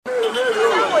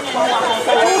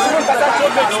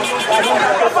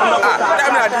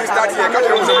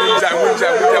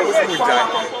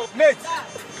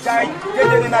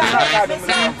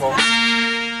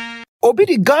Obi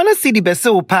the Ghana City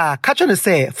Besil Pa, catch on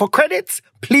say, for credits,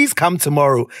 please come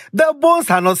tomorrow. The bones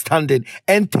are not standing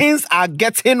and things are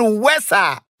getting worse.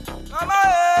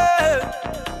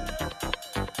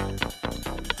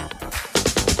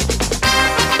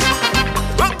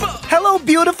 Hello,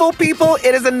 beautiful people.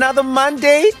 It is another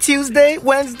Monday, Tuesday,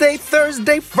 Wednesday,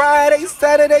 Thursday, Friday,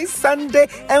 Saturday, Sunday,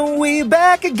 and we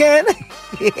back again.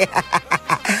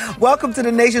 Welcome to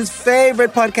the nation's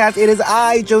favorite podcast. It is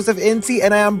I, Joseph Inti,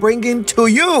 and I am bringing to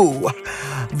you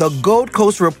the Gold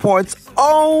Coast Report's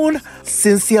own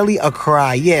Sincerely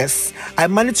Accra. Yes, I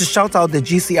managed to shout out the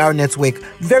GCR network.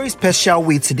 Very special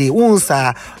way today.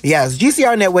 Yes,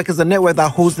 GCR network is the network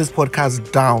that hosts this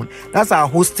podcast down. That's our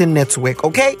hosting network,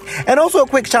 okay? And also a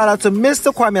quick shout out to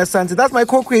Mr. Kwame Asante. That's my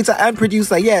co-creator and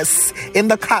producer. Yes, in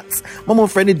the cut. Momo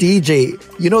friendly DJ.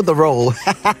 You know the role.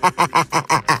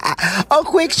 A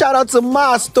quick shout out to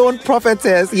Ma Stone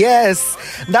Prophetess. Yes,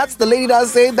 that's the lady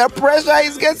that's saying the pressure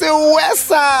is getting worse.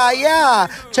 Yeah,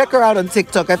 check her out on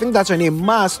TikTok. I think that's her name,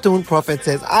 Ma Stone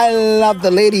Prophetess. I love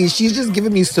the lady. She's just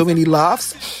giving me so many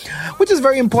laughs, which is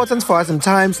very important for us in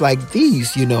times like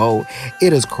these, you know.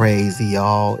 It is crazy,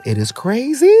 y'all. It is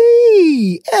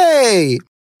crazy. Hey.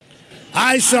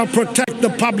 I shall protect the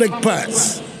public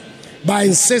purse by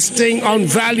insisting on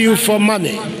value for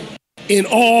money in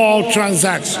all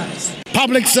transactions.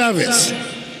 Public service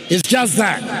is just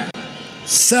that.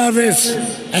 Service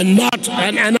and not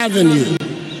an avenue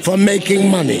for making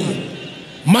money.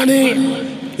 Money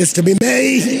is to be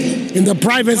made in the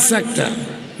private sector,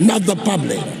 not the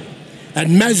public.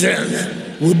 And measures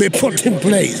will be put in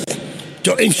place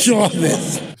to ensure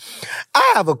this.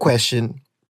 I have a question.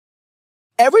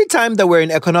 Every time that we're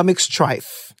in economic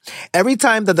strife, every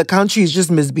time that the country is just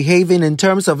misbehaving in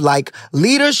terms of like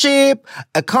leadership,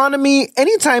 economy,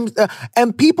 anytime,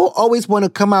 and people always want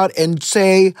to come out and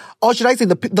say, or should I say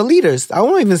the leaders? I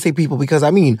won't even say people because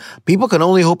I mean, people can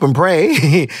only hope and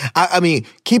pray. I mean,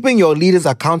 keeping your leaders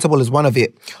accountable is one of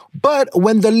it. But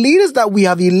when the leaders that we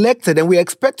have elected and we're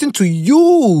expecting to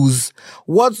use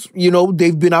what's,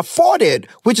 they've been afforded,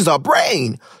 which is our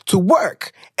brain, to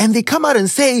work, and they come out and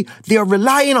say they are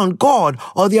relying on God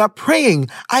or they are praying,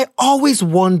 I always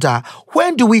wonder,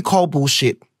 when do we call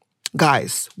bullshit?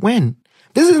 Guys, when?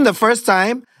 This isn't the first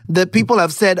time that people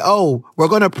have said, oh, we're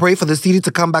going to pray for the city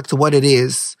to come back to what it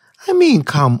is. I mean,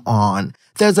 come on.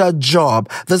 There's a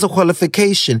job. There's a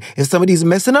qualification. If somebody's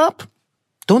messing up,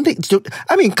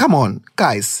 come on,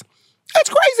 guys. It's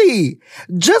crazy.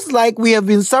 Just like we have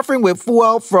been suffering with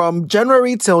fuel from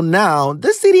January till now,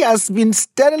 this city has been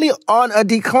steadily on a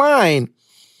decline.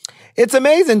 It's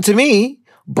amazing to me,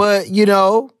 but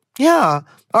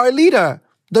our leader,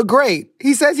 the great,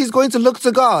 he says he's going to look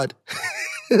to God.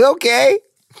 Okay.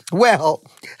 Well,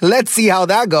 let's see how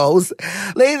that goes.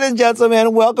 Ladies and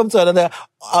gentlemen, welcome to another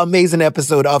amazing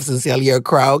episode of Sincerely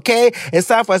Accra, okay? It's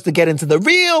time for us to get into the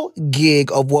real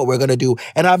gig of what we're going to do.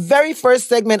 And our very first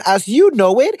segment, as you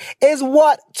know it, is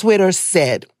What Twitter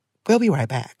Said. We'll be right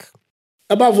back.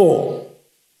 Above all,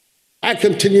 I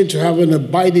continue to have an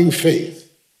abiding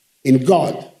faith in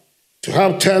God to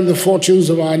help turn the fortunes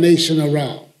of our nation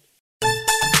around.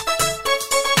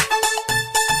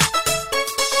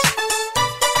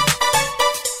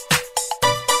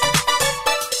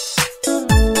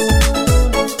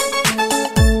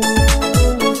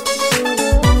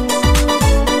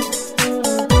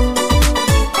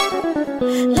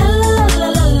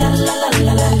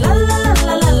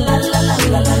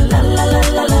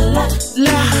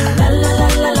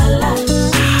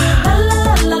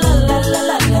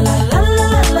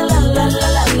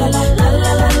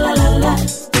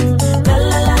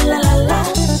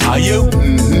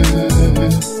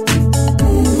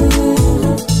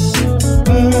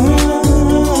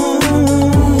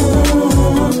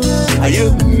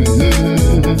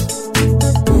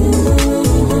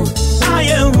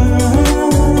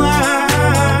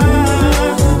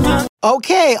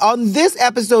 Okay, on this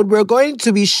episode, we're going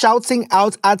to be shouting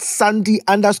out at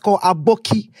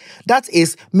Sandy_Aboki. That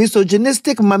is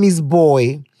misogynistic mommy's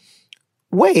boy.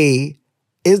 Wait,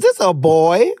 is this a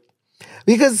boy?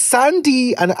 Because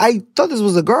Sandy, and I thought this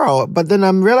was a girl, but then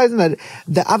I'm realizing that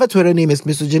the other Twitter name is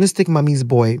misogynistic mommy's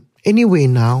boy. Anyway,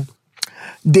 now,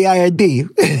 they are a day.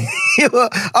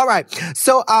 All right.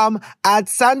 So, at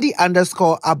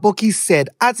Sandy_Aboki said,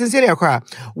 at Sincerely Accra,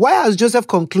 why has Joseph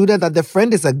concluded that the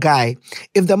friend is a guy?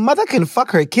 If the mother can fuck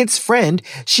her kid's friend,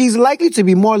 she's likely to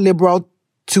be more liberal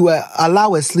to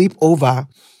allow a sleepover.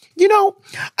 You know,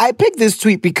 I picked this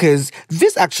tweet because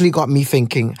this actually got me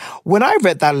thinking. When I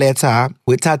read that letter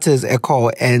with Tatas,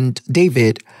 Eko, and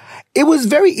David, it was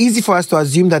very easy for us to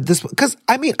assume that this, because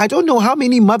I mean, I don't know how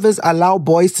many mothers allow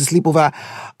boys to sleep over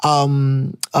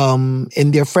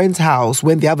in their friend's house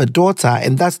when they have a daughter,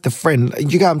 and that's the friend.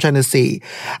 You get what I'm trying to say?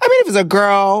 I mean, if it's a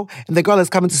girl and the girl is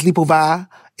coming to sleep over,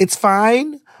 it's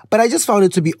fine. But I just found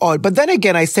it to be odd. But then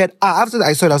again, I said, after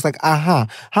I saw it, I was like,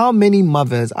 how many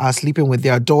mothers are sleeping with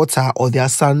their daughter or their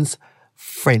son's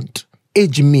friend,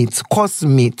 age mates, course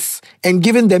mates, and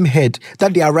giving them head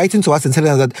that they are writing to us and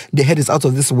telling us that the head is out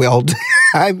of this world?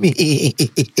 I mean,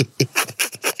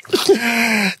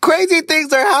 crazy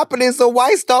things are happening. So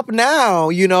why stop now?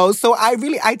 You know, so I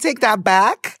take that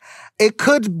back. It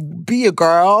could be a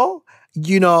girl,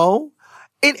 you know.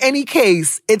 In any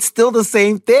case, it's still the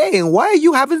same thing. Why are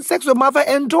you having sex with mother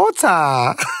and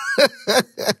daughter?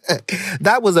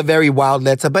 That was a very wild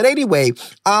letter. But anyway,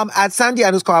 at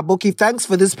Sandy_Aboki, thanks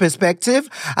for this perspective.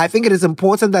 I think it is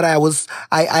important that I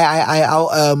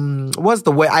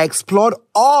explored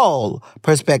all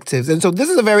perspectives. And so this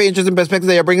is a very interesting perspective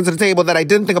that you're bringing to the table that I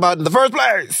didn't think about in the first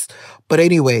place. But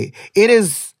anyway, it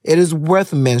is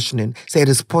worth mentioning. Say it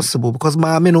is possible because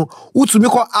Maamino,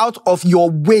 utumiko out of your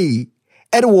way.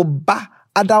 Edwo ba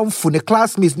adam for the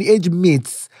classmates, the age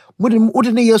mates,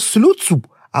 wouldn't you salute to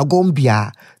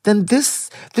Agombia? Then this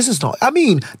is not. I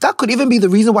mean, that could even be the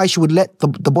reason why she would let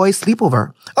the boys sleep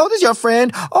over. Oh, this is your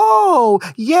friend. Oh,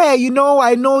 yeah, you know,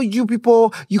 I know you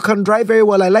people. You can drive very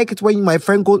well. I like it when my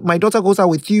daughter goes out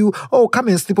with you. Oh, come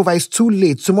and sleep over. It's too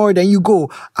late. Tomorrow, then you go.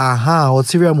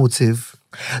 Ulterior motive.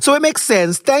 So it makes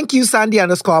sense. Thank you,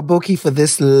 Sandy_Aboki, for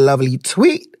this lovely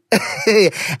tweet.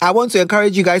 I want to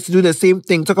encourage you guys to do the same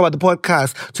thing. Talk about the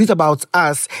podcast, tweet about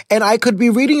us, and I could be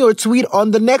reading your tweet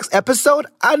on the next episode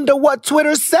under what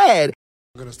Twitter said.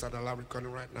 I'm going to start a live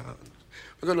recording right now.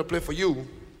 We're going to play for you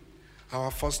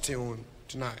our first tune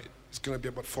tonight. It's going to be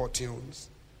about 4 tunes.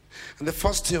 And the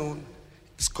first tune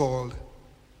is called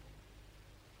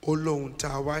Olohun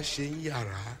Tawa Shin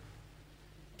Yara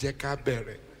Jeka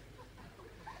Bere.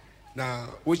 Now,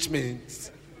 which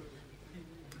means,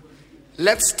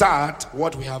 let's start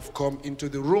what we have come into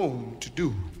the room to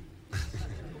do.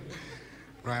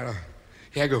 Right on.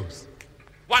 Here goes.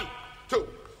 1, 2,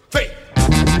 3.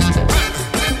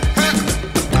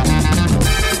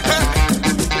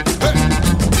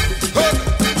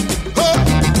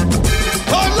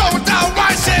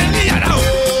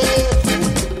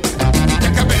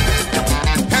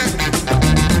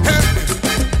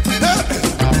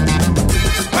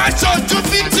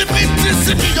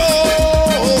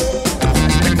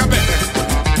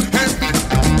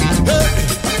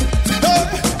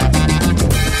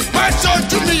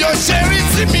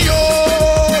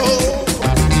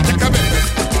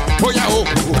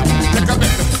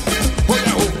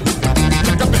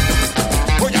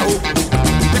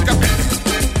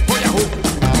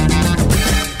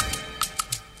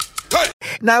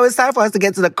 Now it's time for us to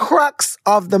get to the crux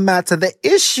of the matter, the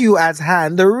issue at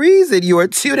hand, the reason you are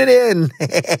tuning in.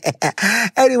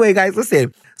 Anyway, guys,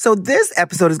 listen. So this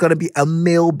episode is going to be a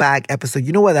mailbag episode.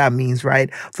 You know what that means,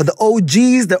 right? For the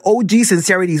OGs, the OG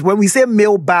sincerities, when we say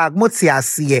mailbag,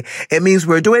 it means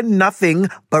we're doing nothing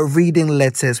but reading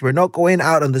letters. We're not going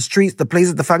out on the streets, the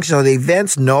places, the functions, or the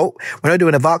events. No, we're not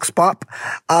doing a vox pop.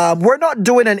 We're not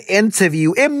doing an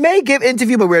interview. It may give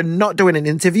interview, but we're not doing an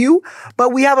interview.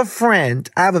 But we have a friend.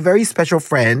 I have a very special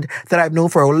friend that I've known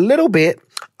for a little bit.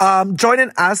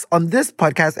 Joining us on this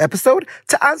podcast episode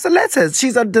to answer letters.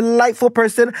 She's a delightful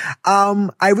person.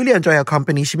 I really enjoy her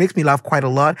company. She makes me laugh quite a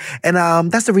lot. And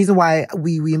that's the reason why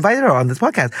we invited her on this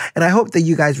podcast. And I hope that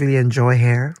you guys really enjoy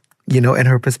her, you know, and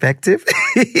her perspective.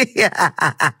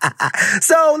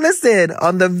 So listen,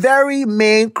 on the very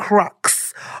main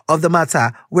crux of the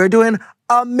matter, we're doing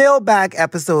a mailbag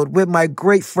episode with my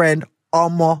great friend,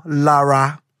 Omo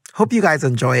Lara. Hope you guys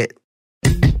enjoy it.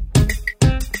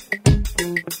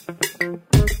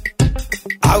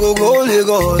 I go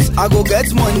Lagos, I go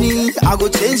get money, I go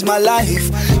change my life,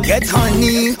 get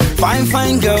honey,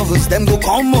 fine girls, them go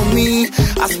come on me,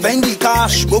 I spend the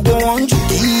cash, go on to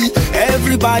key,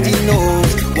 everybody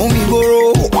knows, when we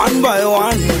borrow, 1 by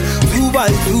 1, 2 by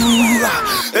 2,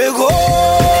 hey go,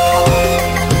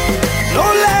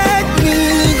 don't let me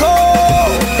go,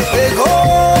 hey go,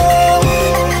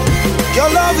 your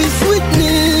love is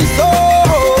sweetness, oh,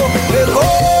 hey go,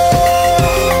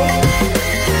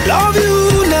 love you.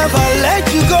 Let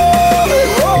you go.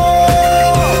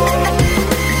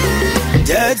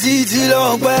 Dirty till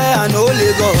long where I know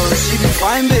Lagos. She be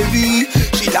fine, baby.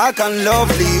 She dark and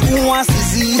lovely. Who wants to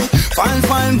see?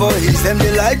 Fine boys, them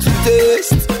they like to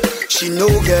taste. she no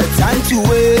get time to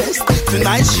waste.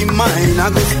 Tonight she mine, I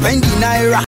go spend the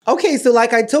naira. Okay, so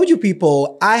like I told you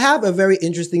people, I have a very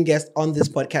interesting guest on this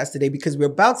podcast today because we're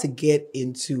about to get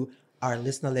into our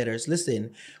listener letters.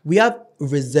 Listen, we have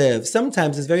reserve.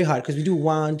 Sometimes it's very hard because we do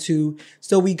 1, 2.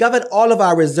 So we gathered all of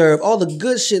our reserve, all the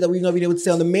good shit that we've not been able to say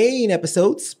on the main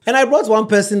episodes. And I brought one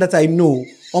person that I know,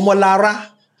 Omo Lara.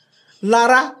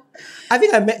 Lara, I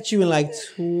think I met you in like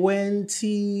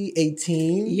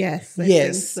 2018. Yes. I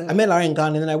Yes. think so. I met Lara in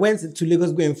Ghana and then I went to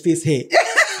Lagos going face hair.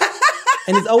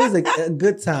 And it's always a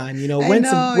good time, you know. Went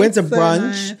to brunch,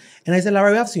 nice. and I said, Lara,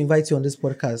 we have to invite you on this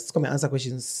podcast. Come and answer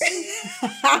questions.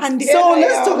 And So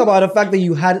let's talk about the fact that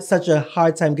you had such a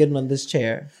hard time getting on this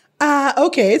chair.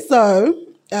 Okay, so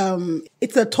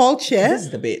it's a tall chair, This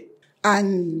is the bit.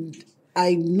 and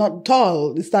I'm not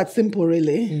tall. It's that simple,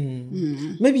 really.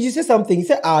 Maybe you said something. You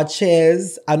said our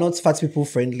chairs are not fat people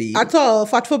friendly. At all,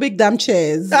 fatphobic damn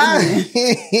chairs.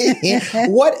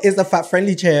 What is a fat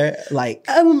friendly chair like?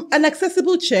 An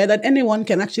accessible chair that anyone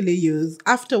can actually use.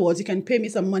 Afterwards, you can pay me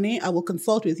some money. I will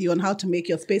consult with you on how to make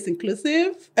your space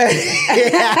inclusive.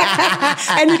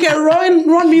 And you can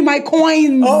run me my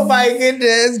coins. Oh my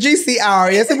goodness,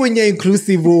 GCR. Yes, when you're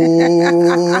inclusive.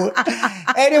 Oh.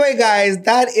 Anyway, guys,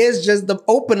 that is just the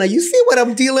opener. You see what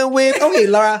I'm dealing with? Okay,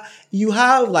 Lara, you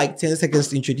have like 10 seconds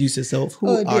to introduce yourself.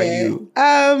 Who are you?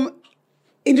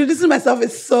 Introducing myself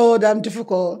is so damn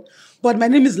difficult. But my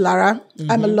name is Lara.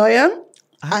 I'm a lawyer.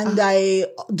 And I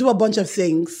do a bunch of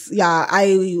things. Yeah,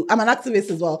 I'm an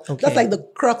activist as well. Okay. That's like the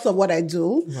crux of what I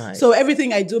do. Right. So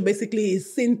everything I do basically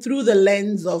is seen through the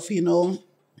lens of,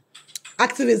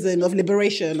 activism, of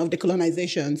liberation, of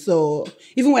decolonization. So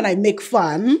even when I make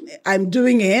fun, I'm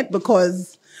doing it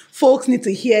because folks need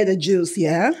to hear the juice,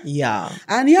 yeah? Yeah.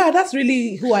 And yeah, that's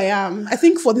really who I am. I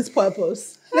think for this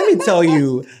purpose. Let me tell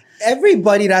you,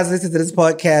 everybody that's listening to this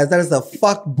podcast, that is a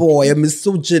fuck boy, a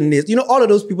misogynist. You know, all of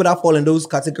those people that fall in those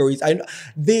categories,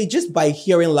 they just by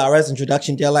hearing Lara's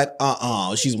introduction, they're like,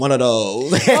 she's one of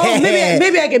those. Oh,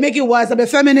 maybe I can make it worse. I'm a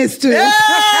feminist too. Yeah!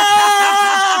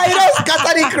 You know,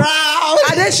 scatter the crowd.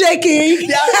 Are they shaking?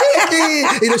 They are shaking.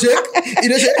 You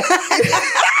know, shake.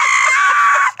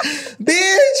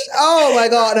 Bitch, oh my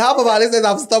God, half of our listeners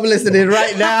have stopped listening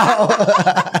right now.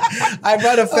 I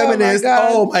brought a feminist.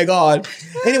 Oh my God.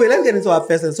 Anyway, let's get into our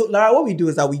first one. So, Lara, what we do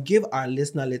is that we give our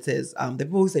listener letters, the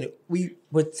people who send it, we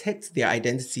protect their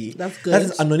identity. That's good. That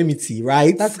is anonymity,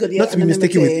 right? That's good, yeah, Not to be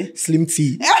mistaken anonymity. with Slim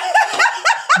T.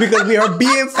 Because we are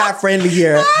being fat friendly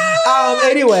here.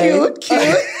 Anyway.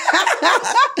 Cute.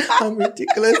 I'm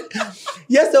ridiculous.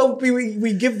 Yeah, so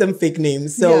we give them fake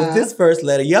names. So this first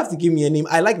letter, you have to give me a name.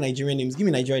 I like Nigerian names. Give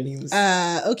me Nigerian names.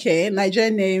 Okay,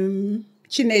 Nigerian name,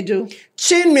 Chinedu.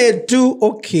 Chinedu,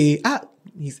 okay.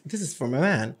 This is from a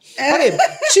man. Okay,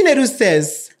 Chinedu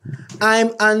says,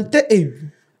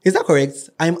 is that correct?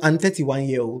 I'm an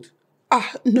 31-year-old.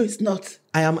 No, it's not.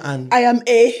 I am I am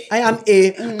a.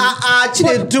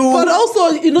 Chinedu. But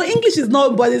also, English is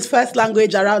not nobody's first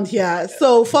language around here.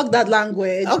 So fuck that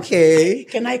language. Okay.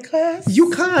 Can I curse?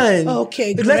 You can.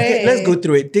 Okay, great. Let's go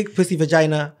through it. Dick, pussy,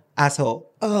 vagina, asshole.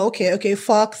 Oh, okay.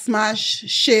 Fuck, smash,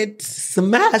 shit.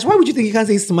 Smash? Why would you think you can't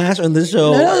say smash on the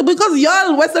show? No, because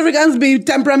y'all West Africans be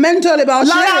temperamental about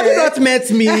Lara, have you shit. not met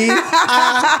me?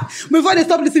 Before they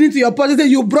stop listening to your policy,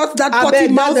 you brought that I potty bet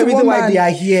mouth that's the reason woman. why they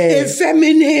are here. A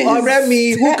feminist. Or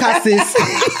Remy, who casses?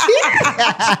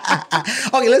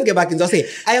 Okay, let's get back into it.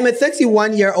 I am a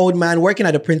 31-year-old man working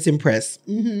at a printing press.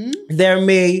 Mm-hmm.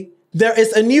 There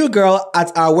is a new girl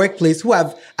at our workplace who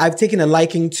I've taken a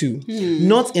liking to.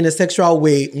 Not in a sexual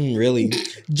way, really.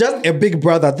 Just a big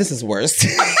brother. This is worse.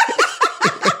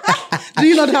 Do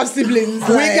you not have siblings?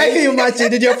 Can you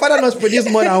imagine? Did your father not produce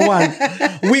more than one?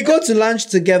 We go to lunch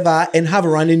together and have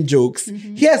running jokes.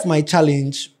 Here's my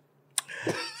challenge.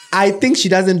 I think she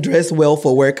doesn't dress well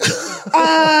for work.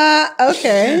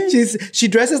 Okay. She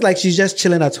dresses like she's just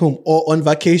chilling at home or on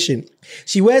vacation.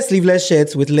 She wears sleeveless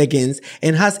shirts with leggings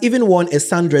and has even worn a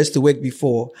sundress to work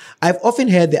before. I've often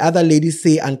heard the other ladies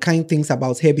say unkind things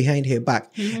about her behind her back.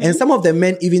 And some of the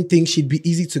men even think she'd be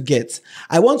easy to get.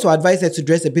 I want to advise her to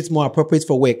dress a bit more appropriate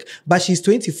for work, but she's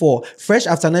 24, fresh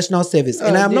after national service,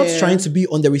 and I am not trying to be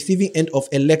on the receiving end of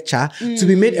a lecture to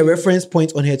be made a reference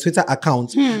point on her Twitter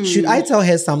account. Should I tell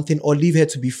her something or leave her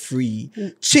to be free?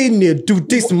 Chinedu,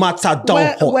 this matter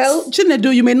down hot. Well,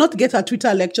 Chinedu, you may not get a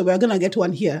Twitter lecture. We're going to get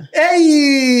one here.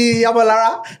 Hey,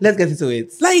 Lara, let's get into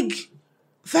it. Like,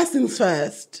 first things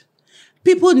first,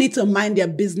 people need to mind their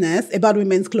business about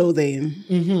women's clothing.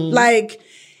 Like,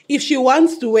 if she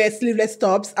wants to wear sleeveless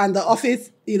tops and the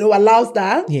office, allows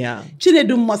that, Yeah.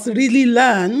 Chinedu must really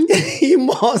learn He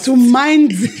must to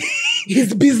mind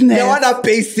his business. The one that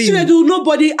pays him. Chinedu,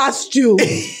 nobody asked you.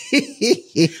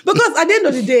 Because at the end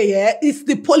of the day, yeah, it's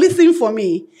the policing for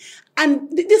me. And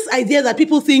this idea that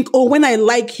people think, oh, when I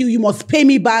like you, you must pay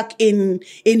me back in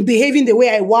behaving the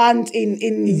way I want.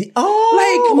 Like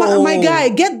my guy,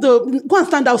 go and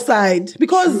stand outside,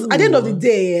 because at the end of the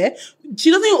day, yeah,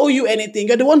 she doesn't owe you anything.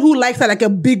 You're the one who likes her like a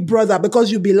big brother because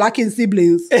you'll be lacking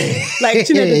siblings. Like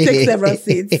Chinedu takes several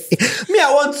seats. Me,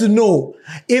 I want to know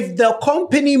if the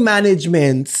company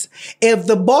management, if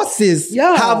the bosses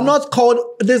have not called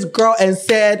this girl and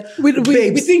said, we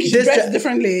think she dressed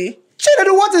differently.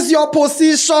 Chinedu, what is your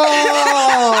position?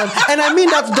 And I mean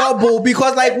that's double,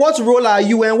 because like, what role are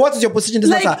you and what is your position in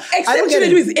this matter? Except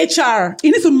Chinedu is HR.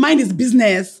 He needs to mind his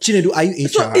business. Chinedu, are you HR?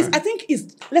 So I think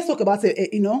let's talk about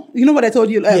it. You know what I told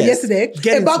you yesterday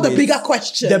about the bigger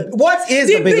question. What is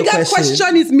the bigger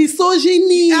question? Is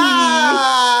misogyny.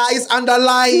 It's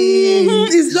underlying.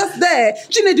 It's just there.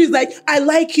 Chinedu is like, I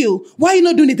like you. Why are you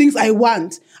not doing the things I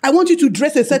want? I want you to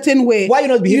dress a certain way. Why are you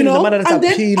not behaving in a manner that's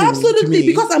appealing absolutely, to me?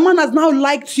 because a man has now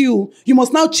liked you. You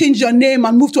must now change your name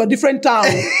and move to a different town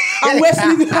and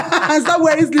and start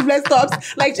wearing sleeveless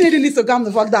tops. Like, Chinedu needs to calm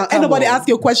the fuck down. Ain't nobody ask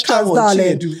your questions,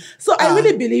 darling. So I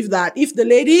really believe that if the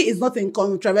lady is not in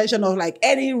contravention of like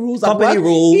any rules, company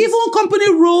rules, even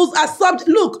company rules are subject.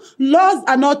 Look, laws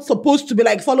are not supposed to be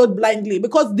like followed blindly,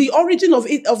 because the origin of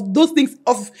those things,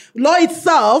 of law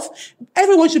itself,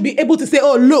 everyone should be able to say,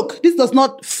 oh, look, this does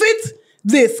not fit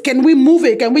this. Can we move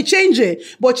it? Can we change it?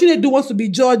 But Chinedu wants to be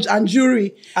judge and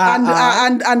jury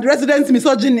and resident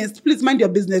misogynist. Please mind your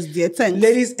business, dear. Thanks.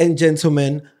 Ladies and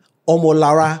gentlemen,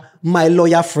 Omolara, my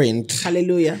lawyer friend.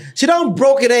 Hallelujah. She done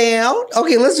broke it down.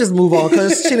 Okay, let's just move on,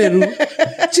 because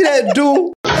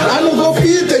Chinedu. I don't go for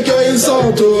you, take your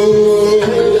insult.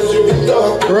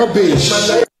 Rubbish.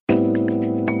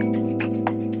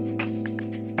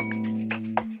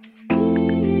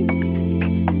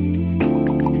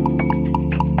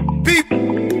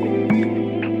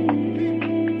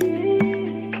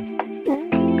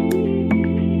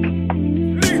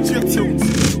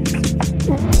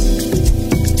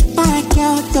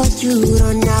 Don't you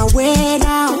run away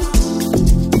now?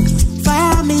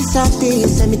 Fire me something,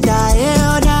 send me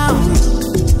tired now.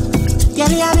 Girl,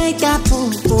 you make that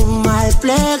boom boom my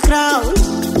playground.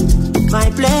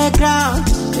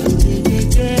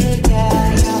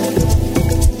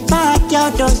 Back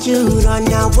out, don't you run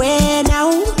away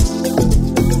now?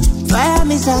 Fire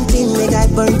me something, make I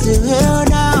burn to hell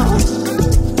now.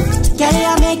 Girl,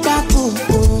 you make that boom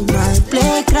boom my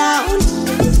playground.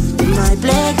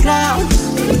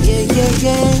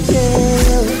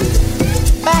 Yeah.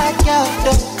 Back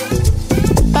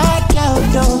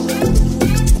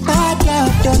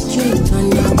out, don't you run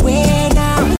away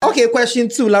now. Okay, question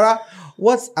 2, Lara.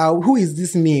 Who is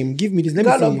this name? Give me this name.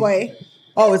 Girl or boy?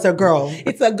 Oh, it's a girl.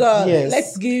 It's a girl. Yes.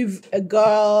 Let's give a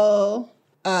girl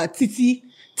Titi.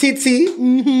 Titi?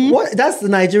 Mm-hmm. What? That's the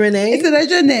Nigerian name? It's a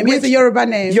Nigerian name. It's a Yoruba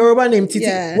name. Yoruba name, Titi.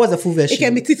 Yeah. What's the full version? It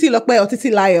can be Titi Lokpe or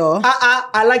Titi Layo.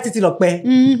 I like Titi Lokpe.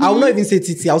 Mm-hmm. I will not even say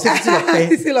Titi. I'll say Titi Lokpe.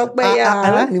 Titi Lokpe, yeah. I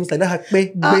like names like that.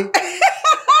 They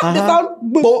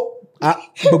sound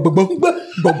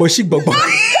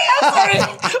sorry,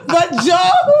 but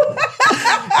Joe.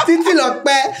 Titi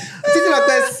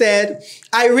Lokpe said,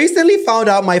 I recently found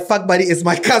out my fuck buddy is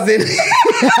my cousin.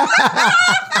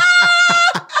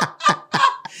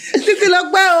 Titi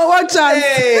Lokpe, one chance.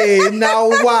 Hey, now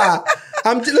what?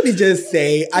 Let me just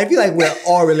say, I feel like we're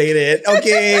all related,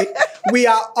 okay? We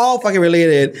are all fucking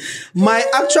related. My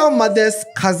actual mother's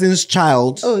cousin's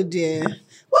child. Oh dear.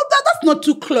 Well, that's not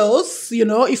too close,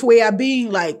 if we are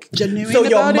being like genuine. So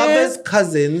your about mother's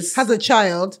cousins has a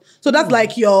child. So that's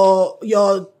like your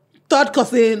third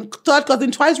cousin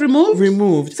twice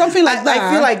removed. Something like that.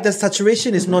 I feel like the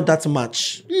saturation is not that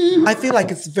much. I feel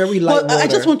like it's very light water. I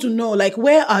just want to know, like,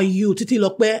 where are you, Titi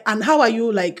Lokpe, and how are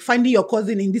you like finding your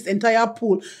cousin in this entire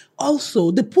pool?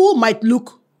 Also, the pool might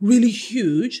look really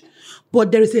huge,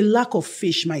 but there is a lack of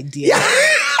fish, my dear. Yeah.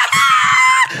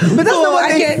 But that's not what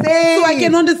they say. So I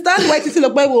can understand why Titi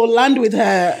Lokpe will land with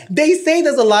her. They say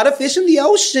there's a lot of fish in the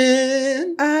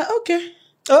ocean. Okay.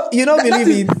 Oh, you don't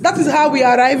believe it. That is how we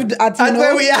arrived at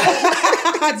where we are.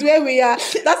 At where we are.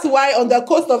 That's why on the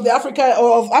coast of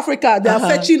Africa, they are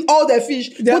fetching all the fish,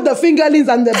 put the fingerlings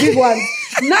and the big ones.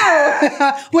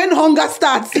 Now, when hunger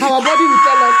starts, our body will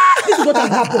tell us this is what has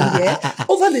happened. Yeah,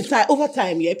 over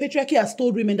time, yeah, patriarchy has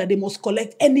told women that they must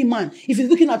collect any man. If he's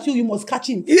looking at you, you must catch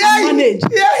him and manage.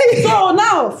 Yeah. So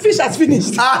now, fish has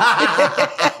finished.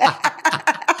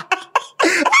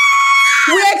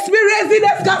 We're experiencing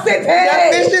scarcity. The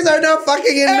fishes are not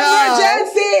fucking enough.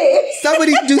 Emergency.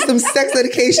 Somebody do some sex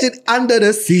education under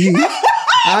the sea.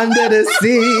 Under the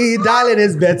sea, darling,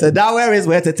 is better. Down where is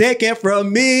where to take it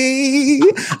from me.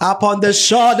 Upon the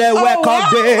shore, they welcome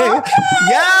day.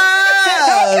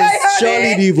 Yes,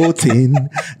 surely devoting.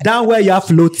 Down where you're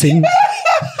floating.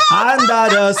 Under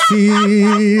the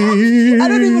sea. I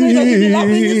don't even know if you're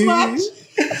laughing this much.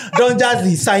 Don't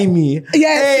just sign me.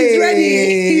 Yes, he's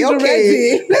ready. He's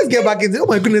ready. Let's get back into. Oh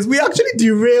my goodness, we actually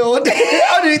derailed.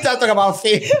 How did we talk about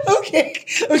faith? Okay,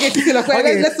 Titi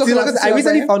Lokwe, let's talk about I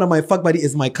recently found out my fuck buddy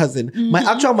is my cousin, my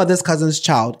actual mother's cousin's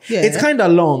child. Yeah. It's kind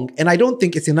of long, and I don't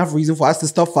think it's enough reason for us to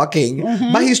stop fucking.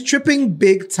 But he's tripping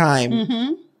big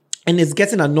time. And it's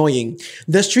getting annoying.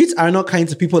 The streets are not kind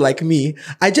to people like me.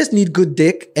 I just need good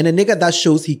dick and a nigga that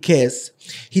shows he cares.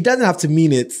 He doesn't have to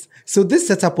mean it. So this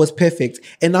setup was perfect.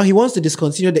 And now he wants to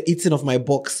discontinue the eating of my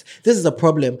box. This is a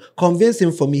problem. Convince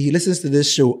him for me. He listens to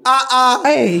this show.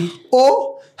 Hey.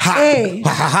 Oh. Ha. Hey.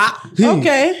 Ha, ha, ha.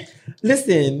 Okay.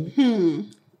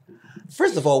 Listen.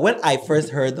 First of all, when I first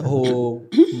heard the whole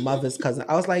mother's cousin,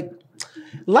 I was like,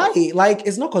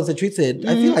 it's not concentrated.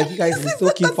 I feel like you guys will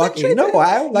still keep fucking. No,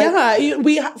 I like.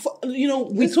 Yeah,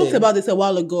 we talked about this a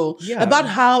while ago about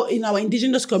how in our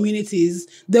indigenous communities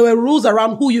there were rules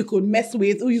around who you could mess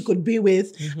with, who you could be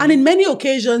with, and in many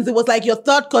occasions it was like your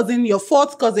third cousin, your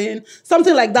fourth cousin,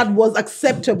 something like that was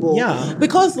acceptable. Yeah,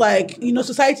 because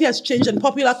society has changed and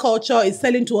popular culture is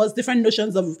selling to us different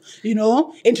notions of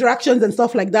interactions and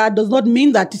stuff like that. Does not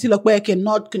mean that Titi Lokwe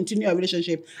cannot continue a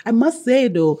relationship. I must say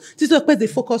though, Titi Lokwe is a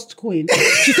focused queen.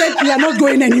 She said, "We are not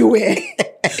going anywhere.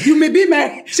 You may be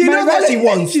married." She knows what she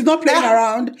wants. She's not playing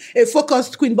around. A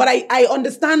focused queen. But I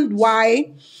understand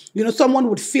why, someone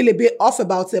would feel a bit off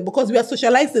about it because we are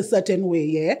socialized a certain way,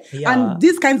 yeah? And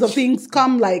these kinds of things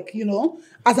come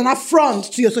as an affront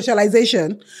to your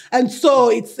socialization. And so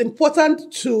it's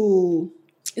important to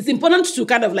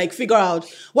kind of figure out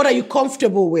what are you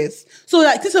comfortable with. So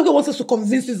Titi Lokwe wants us to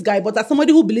convince this guy, but as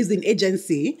somebody who believes in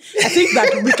agency, I think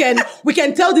that we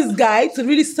can tell this guy to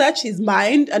really search his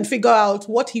mind and figure out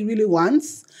what he really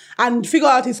wants and figure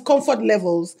out his comfort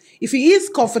levels. If he is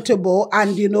comfortable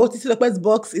and, Titi Lokwe's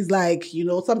box is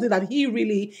something that he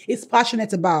really is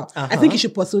passionate about, I think he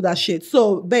should pursue that shit.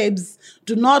 So, babes,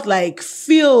 do not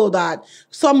feel that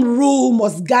some rule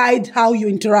must guide how you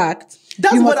interact.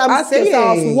 That's you what must I'm ask saying.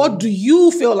 yourself, what do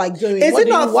you feel like doing? Is what it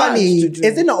do you not want funny? to do?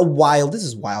 Is it not wild? This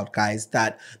is wild, guys,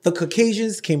 that the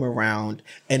Caucasians came around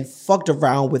and fucked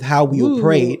around with how we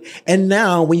operate. And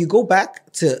now when you go back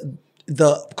to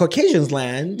the Caucasians'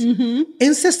 land,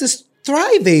 incest is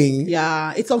thriving.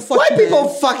 Yeah, it's unfortunate. White people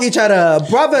fuck each other,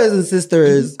 brothers and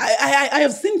sisters. I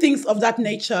have seen things of that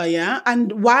nature, yeah.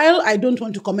 And while I don't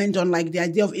want to comment on the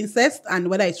idea of incest and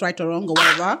whether it's right or wrong or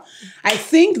whatever, I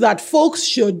think that folks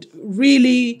should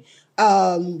really,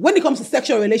 when it comes to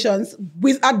sexual relations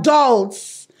with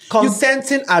adults,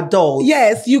 consenting adults.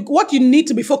 Yes, what you need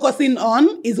to be focusing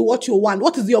on is what you want.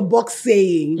 What is your box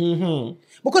saying?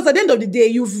 Because at the end of the day,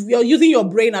 you're using your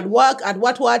brain at work, at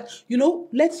what,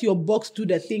 let your box do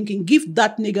the thinking. Give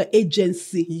that nigga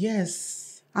agency.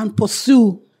 Yes. And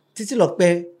pursue. Titi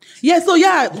Lokwe. Yeah, so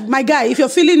my guy, if you're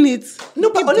feeling it. No,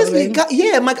 but honestly,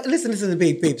 listen,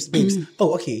 babes.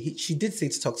 Oh, okay. She did say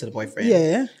to talk to the boyfriend.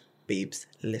 Yeah. Babes,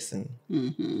 listen.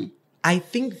 I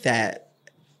think that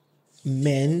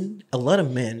a lot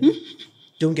of men,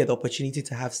 don't get the opportunity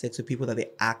to have sex with people that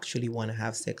they actually want to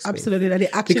have sex with. Absolutely, that they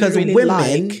actually because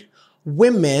really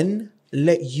women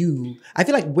let you. I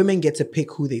feel like women get to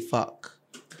pick who they fuck.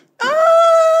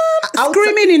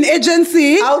 Screaming in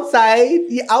agency.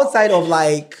 Outside of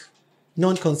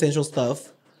non-consensual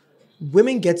stuff,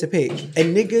 women get to pick.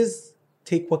 And niggas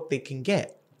take what they can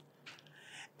get.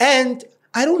 And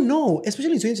I don't know,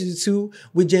 especially in 2022,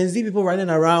 with Gen Z people running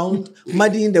around,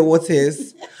 muddying the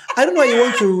waters. I don't know why you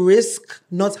want to risk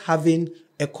not having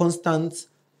a constant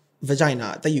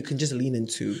vagina that you can just lean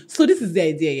into. So this is the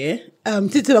idea, yeah?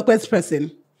 Titi Lokwe's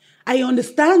person. I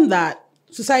understand that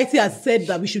society has said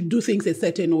that we should do things a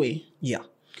certain way. Yeah.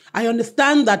 I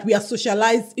understand that we are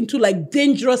socialized into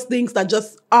dangerous things that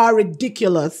just are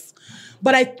ridiculous.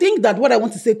 But I think that what I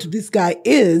want to say to this guy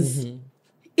is,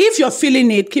 if you're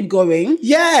feeling it, keep going.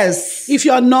 Yes. If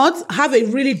you're not, have a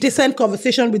really decent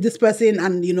conversation with this person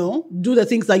and, do the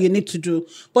things that you need to do.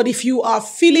 But if you are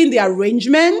feeling the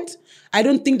arrangement, I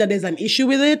don't think that there's an issue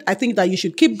with it. I think that you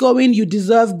should keep going. You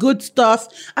deserve good stuff.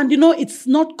 And, it's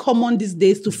not common these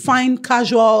days to find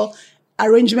casual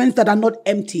arrangements that are not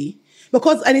empty.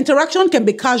 Because an interaction can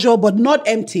be casual but not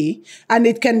empty. And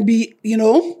it can be,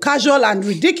 casual and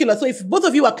ridiculous. So if both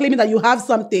of you are claiming that you have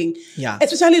something,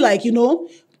 especially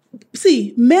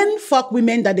see, men fuck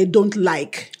women that they don't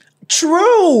like.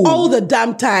 True. All the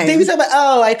damn time. They be saying,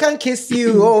 oh, I can't kiss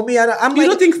you. Oh, me. I'm You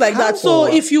like, know, things like that. So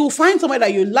how? if you find somebody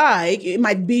that you like, it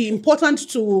might be important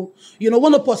to,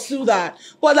 want to pursue that.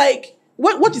 But like,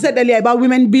 what you said earlier about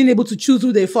women being able to choose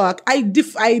who they fuck, I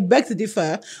beg to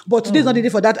differ, but today's not the day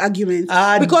for that argument.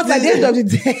 Because at the end of the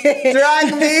day...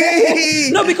 Drag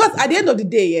me! No, because at the end of the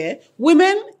day,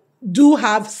 women do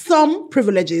have some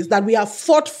privileges that we have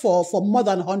fought for more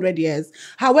than 100 years.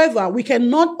 However, we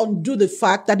cannot undo the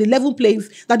fact that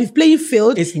the playing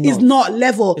field is not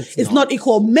level. It's not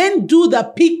equal. Men do the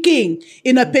picking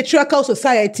in a patriarchal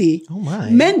society. Oh my.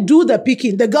 Men do the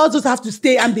picking. The girls just have to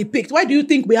stay and be picked. Why do you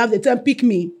think we have the term pick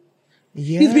me?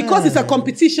 Yeah. It's because it's a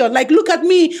competition. Like, look at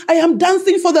me. I am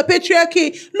dancing for the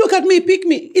patriarchy. Look at me. Pick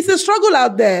me. It's a struggle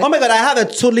out there. Oh my God, I have a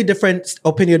totally different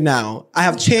opinion now. I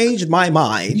have changed my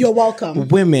mind. You're welcome.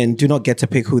 Women do not get to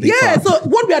pick who they fuck. So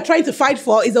what we are trying to fight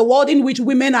for is a world in which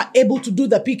women are able to do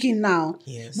the picking now.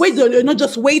 Yes. You're not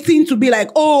just waiting to be like,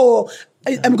 oh,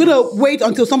 I'm going to wait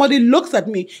until somebody looks at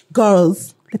me.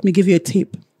 Girls, let me give you a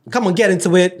tip. Come on, get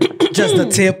into it. Just a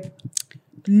tip.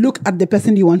 Look at the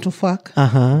person you want to fuck.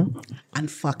 And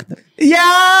fuck them.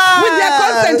 Yeah! With their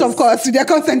consent, of course. With their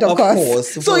consent, of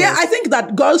course. So yeah, I think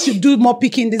that girls should do more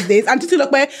picking these days. And Titi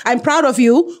Lokpe, I'm proud of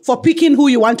you for picking who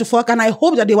you want to fuck, and I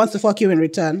hope that they want to fuck you in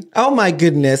return. Oh my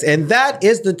goodness. And that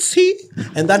is the tea.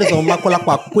 And that is on Makola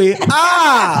Kwakwe.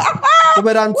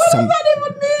 What does that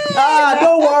even mean?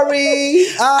 Don't worry.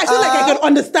 I feel like I can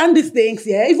understand these things,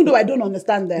 yeah, even though I don't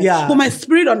understand them. Yeah. But my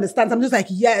spirit understands. I'm just like,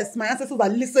 yes, my ancestors are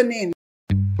listening.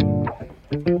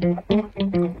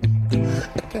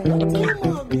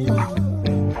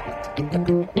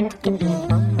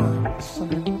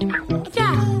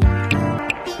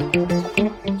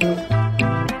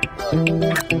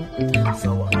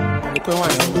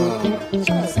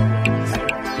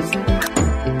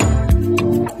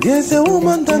 There's a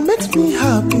woman that makes me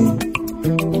happy.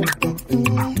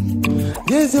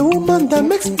 There's a woman that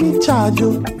makes me charge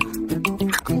you.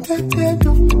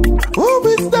 Who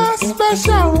is that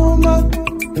special woman?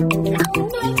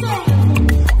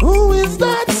 Who is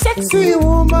that sexy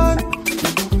woman?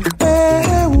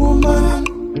 Hey, woman,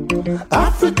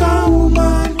 African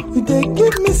woman, they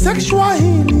give me sexual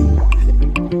healing.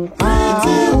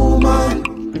 Pretty woman,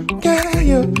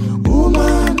 yeah,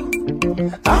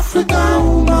 woman, African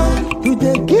woman, you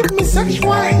they give me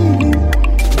sexual healing.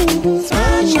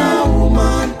 Special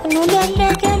woman.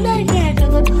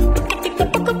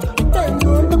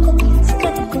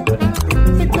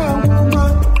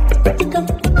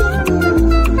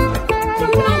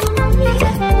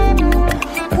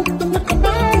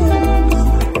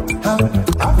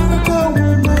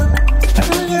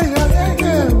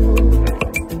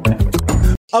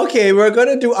 Okay, we're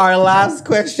gonna do our last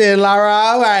question, Lara.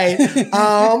 All right.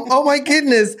 Oh my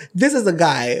goodness, this is a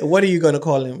guy. What are you gonna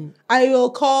call him? I will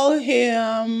call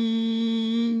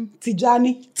him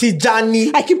Tijani.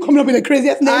 Tijani. I keep coming up with the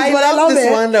craziest names, but I love this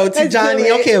it. one though. Let's do Tijani.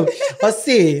 it. Okay, let's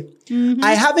see.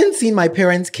 I haven't seen my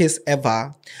parents kiss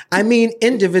ever. I mean,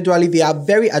 individually, they are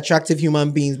very attractive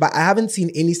human beings, but I haven't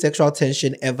seen any sexual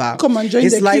tension ever. Come on, join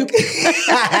it's the like, queue.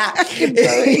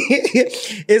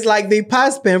 it's like they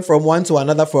passed sperm from one to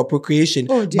another for procreation,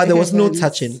 Oh, dear but there was no heavens.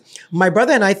 touching. My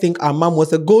brother and I think our mom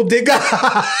was a gold digger.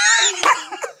 I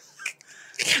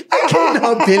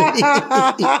cannot believe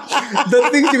the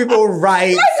things you people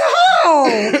write. How?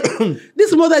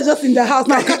 This mother is just in the house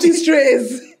now catching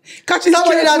strays. Catching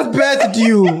Somebody strays. that birthed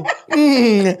you.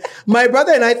 My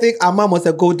brother and I think our mom was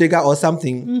a gold digger or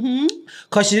something.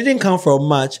 Because she didn't come from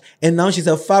much. And now she's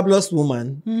a fabulous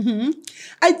woman.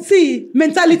 I see.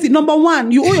 Mentality. Number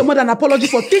one, you owe your mother an apology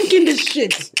for thinking this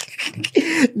shit.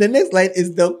 The next line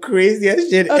is the craziest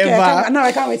shit Okay, ever. now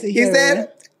I can't wait to He hear said,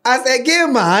 it. as a gay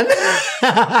man,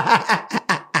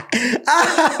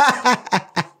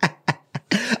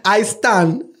 I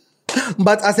stand.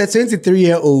 But as a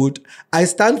 23-year-old, I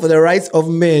stand for the rights of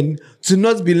men to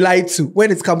not be lied to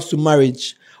when it comes to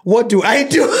marriage. What do I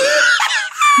do?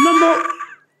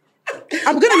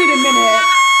 I'm going to need a minute.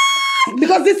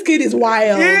 Because this kid is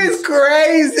wild. He's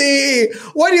crazy.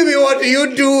 What do you mean, what do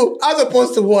you do? As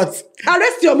opposed to what?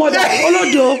 Arrest your mother.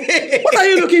 Olodo. What are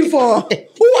you looking for?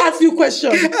 Who asked you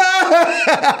questions? Did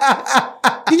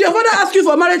your father ask you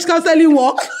for marriage counseling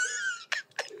work?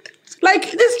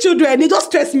 Like, these children, they just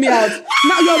stress me out.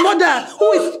 Now, your mother,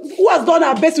 who has done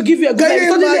her best to give you a good life,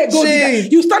 suddenly a gold digger.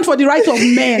 You stand for the rights of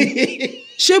men.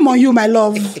 Shame on you, my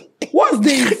love. What's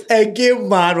this? A gay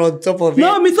man on top of it.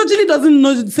 No, misogyny doesn't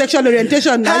know sexual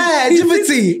orientation. Hey,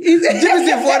 Jimothy.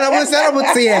 Jimothy, for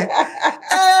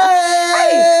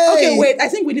Okay, wait. I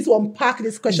think we need to unpack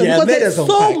this question because there's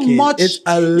so much. It's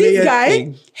a this guy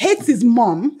thing. hates his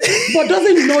mom, but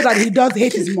doesn't know that he does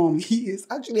hate his mom. He is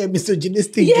actually a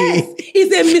misogynistic Yes, gay.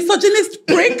 he's a misogynist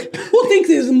prick who thinks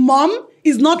his mom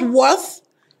is not worth.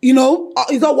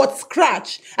 Is not worth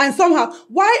scratch. And somehow,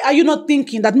 why are you not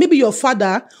thinking that maybe your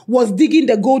father was digging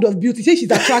the gold of beauty? Say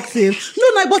she's attractive.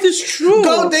 No, but it's true.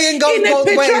 Gold digging, gold in a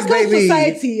patriarchal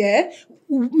society,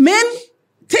 men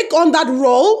take on that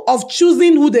role of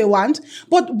choosing who they want,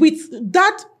 but with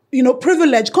that,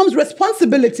 privilege comes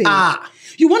responsibility.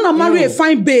 You want to marry a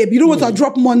fine babe, you don't want to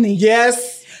drop money.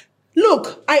 Yes.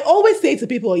 Look, I always say to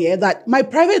people that my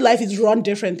private life is run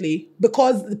differently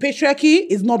because the patriarchy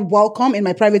is not welcome in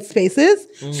my private spaces.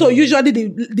 So usually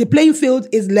the playing field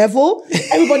is level.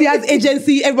 Everybody has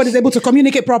agency. Everybody's able to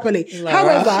communicate properly.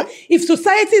 However, if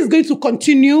society is going to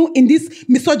continue in this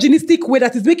misogynistic way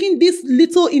that is making this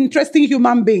little interesting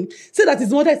human being say that his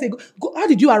mother say, how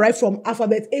did you arrive from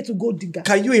alphabet A to gold digger?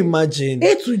 Can you imagine?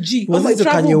 A to G. Was it to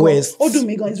Kanye West? Oh, do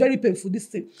me God, it's very painful. This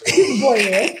thing. This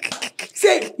boy,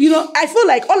 say, I feel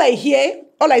like all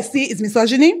I see is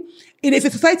misogyny. And if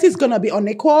a society is going to be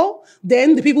unequal,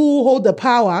 then the people who hold the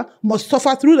power must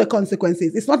suffer through the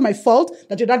consequences. It's not my fault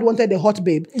that your dad wanted a hot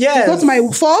babe. Yes. It's not my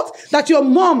fault that your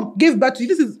mom gave birth to you.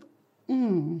 This is...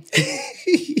 I'm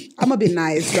gonna be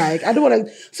nice. Like, I don't want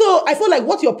to... So I feel like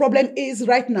what your problem is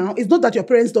right now is not that your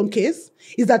parents don't kiss.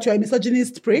 It's that you're a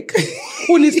misogynist prick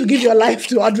who needs to give your life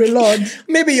to Audre Lorde.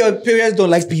 Maybe your parents don't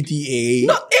like PDA.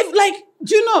 No,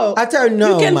 do you know? I don't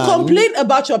know, you can man. complain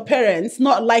about your parents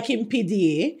not liking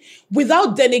PDA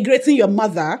without denigrating your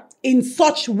mother in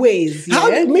such ways.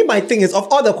 My thing is, of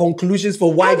all the conclusions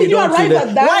for why they don't do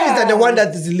that, why is that the one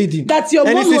that is leading? That your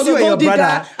mom was a gold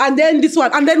digger, and then this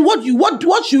one, and then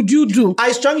what should you do?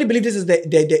 I strongly believe this is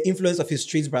the influence of his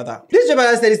street brother. This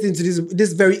brother said this into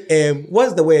this very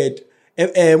what's the word?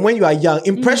 When you are young,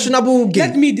 impressionable gay.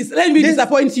 Let me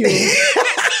disappoint you.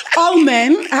 All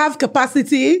men have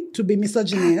capacity to be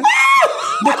misogynist.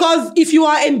 Because if you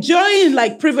are enjoying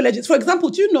privileges, for example,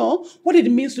 do you know what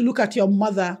it means to look at your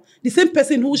mother, the same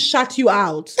person who shut you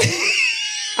out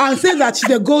and say that she's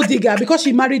a gold digger because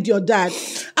she married your dad?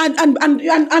 And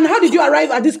how did you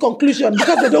arrive at this conclusion?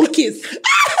 Because they don't kiss.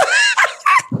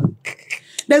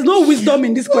 There's no wisdom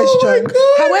in this question.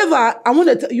 However, I want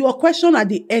to tell you, your question at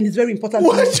the end is very important.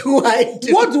 What do I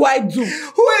do? What do I do?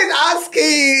 Who is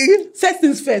asking? First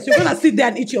things first, you're going to sit there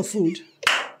and eat your food.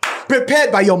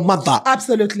 Prepared by your mother.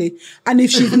 Absolutely. And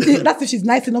if she's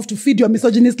nice enough to feed your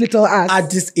misogynist little ass. At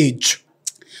this age.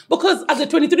 Because as a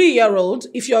 23-year-old,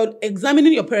 if you're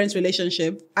examining your parents'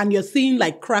 relationship and you're seeing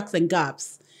cracks and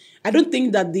gaps, I don't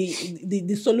think that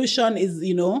the solution is,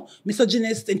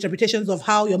 misogynist interpretations of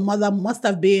how your mother must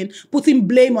have been, putting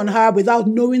blame on her without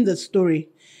knowing the story.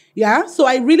 Yeah? So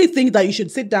I really think that you should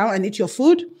sit down and eat your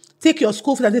food, take your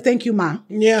school food and say, thank you, ma.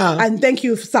 Yeah. And thank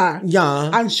you, sir.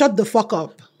 Yeah. And shut the fuck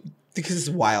up. This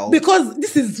is wild. Because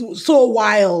this is so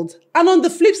wild. And on the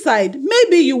flip side,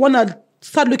 maybe you want to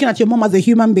start looking at your mom as a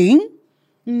human being.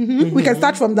 We can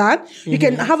start from that. You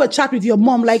can have a chat with your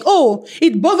mom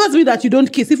it bothers me that you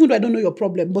don't kiss, even though I don't know your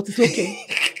problem, but it's okay.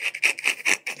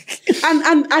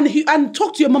 and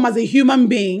talk to your mom as a human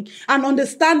being and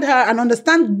understand her and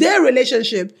understand their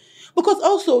relationship. Because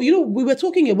also, we were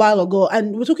talking a while ago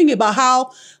and we're talking about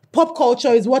how pop culture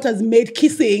is what has made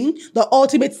kissing the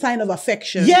ultimate sign of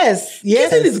affection. Yes.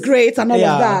 Kissing is great and all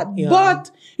of that. Yeah. But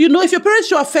if your parents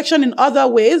show affection in other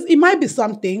ways, it might be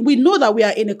something. We know that we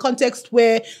are in a context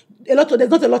where there's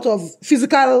not a lot of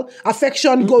physical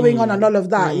affection going on and all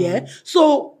of that, yeah?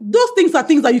 So those things are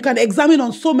things that you can examine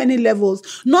on so many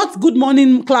levels. Not good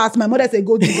morning class, my mother said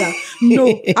go digger.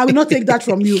 No, I will not take that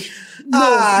from you. No,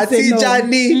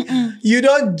 Tijani, no. You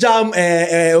don't jam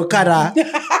Okada.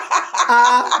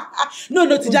 No,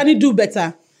 Tijani, do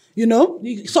better.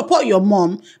 You support your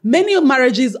mom. Many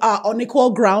marriages are on equal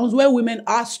grounds where women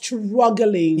are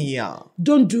struggling. Yeah.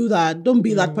 Don't do that. Don't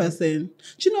be that person.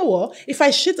 Do you know what? If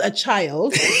I shit a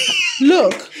child,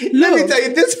 look. Let me tell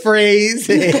you this phrase.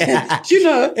 Do you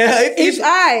know, if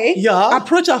I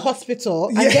approach a hospital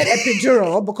and get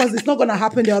epidural, because it's not going to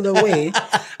happen the other way,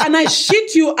 and I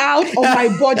shit you out of my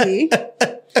body,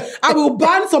 I will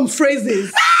ban some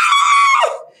phrases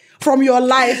from your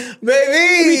life.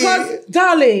 Baby! Because,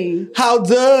 darling, how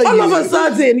dare you? All of a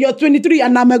sudden, you're 23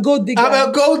 and I'm a gold digger. I'm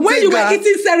a gold digger. When you were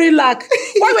eating Cerelac,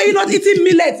 why were you not eating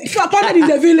millet? If you are planted in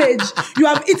the village, you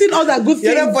have eaten all that good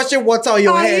things. You're not washing water on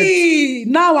your head.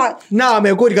 Now I'm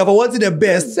a gold digger for wanting the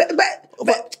best.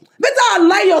 Better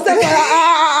lie yourself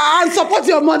and support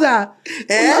your mother.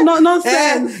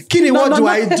 Nonsense. Kini, what do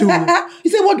I do? You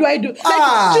say, what do I do?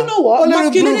 Like, do you know what?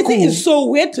 Masculinity is so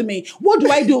weird to me. What do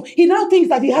I do? He now thinks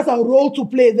that he has a role to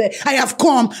play there. I have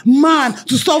come, man,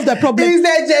 to solve the problem. Is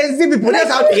there Gen Z people? That's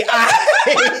how they are.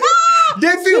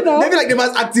 They feel like they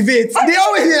must activate. They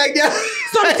always feel like they're...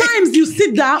 Sometimes you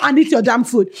sit down and eat your damn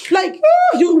food. Like,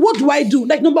 what do I do?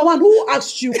 Like, number one, who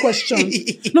asked you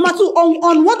questions? Number two,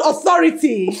 on what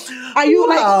authority are you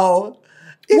like...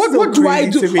 What do I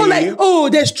do? Or like,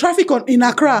 there's traffic in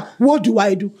Accra. What do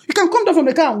I do? You can come down from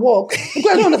the car and walk.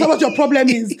 Because I don't understand what your problem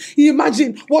is. You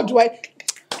imagine, what do I...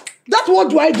 That's what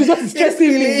do I do? That's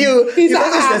stressing me.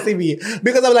 It's stressing me.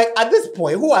 Because I'm like, at this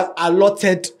point, who has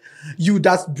allotted you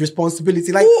that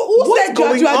responsibility? Like, who said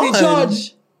you are the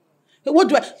judge? What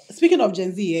do I... Speaking of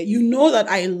Gen Z, you know that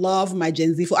I love my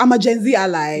Gen Z. I'm a Gen Z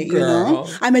ally, girl. You know?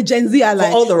 I'm a Gen Z ally.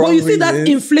 For all the wrong reasons. See that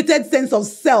inflated sense of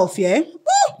self, yeah?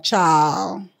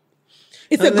 Ciao.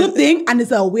 It's a good thing and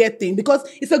it's a weird thing, because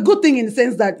it's a good thing in the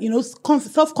sense that, you know,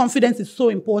 self-confidence is so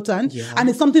important, and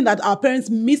it's something that our parents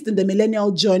missed in the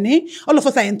millennial journey. All of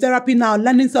us are in therapy now,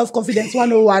 learning self-confidence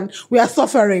 101. We are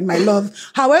suffering, my love.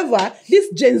 However, these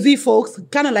Gen Z folks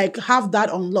kind of like have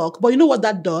that unlock. But you know what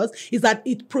that does? Is that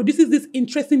it produces this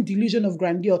interesting delusion of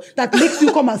grandeur that makes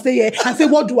you come and say,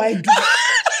 what do I do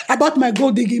about my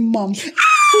gold digging mom?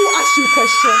 Who asked you a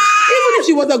question? Even if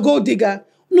she was a gold digger.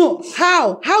 No,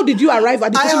 how? How did you arrive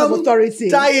at the position of authority?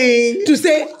 Dying. To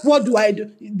say, what do I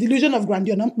do? Delusion of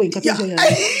grandeur. That's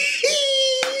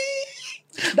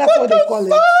what they call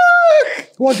it.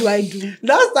 What do I do?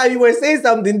 Last time you were saying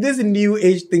something, this new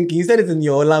age thinking, you said it in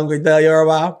your language, the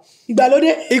Yoruba.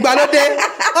 Igbalode.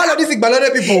 All of these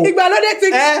Igbalode people. Igbalode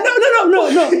thing. No.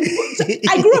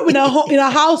 I grew up in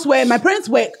a house where my parents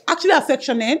were actually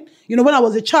affectionate, you know, when I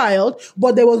was a child,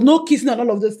 but there was no kissing and all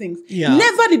of those things. Yeah.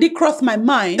 Never did it cross my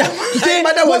mind to say,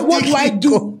 what do I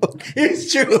do?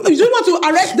 It's true. You just want to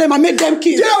arrest them and make them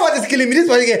kiss. Do you know what is killing me? This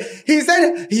one again. He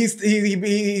said he's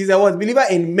a believer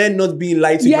in men not being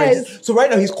lied to. Yes. So right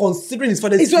now he's considering his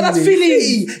father's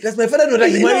feelings. Hey, does my father know that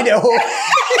he married a whore?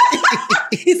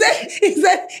 He said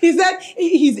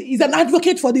he's an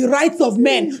advocate for the rights of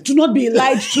men to not be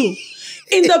lied to.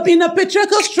 In a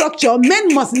patriarchal structure,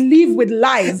 men must live with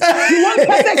lies. You want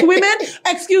perfect women?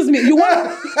 Excuse me. You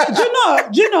want?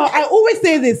 Do you know? I always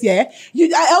say this. Yeah.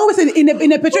 I always say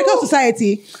in a patriarchal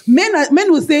society, men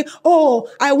will say, "Oh,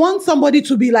 I want somebody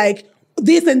to be like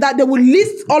this and that." They will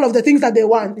list all of the things that they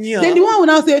want. Yeah. Then the one will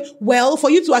now say, "Well, for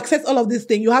you to access all of these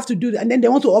things, you have to do that," and then they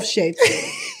want to offshade.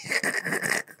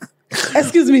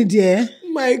 Excuse me, dear.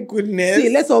 My goodness. See,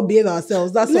 let's all behave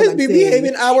ourselves. Let's be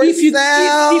behaving ourselves.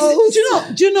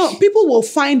 Do you know, people will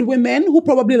find women who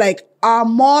probably like are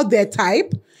more their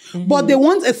type, but they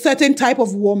want a certain type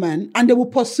of woman and they will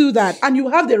pursue that. And you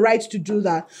have the right to do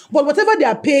that. But whatever they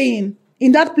are paying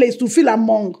in that place to feel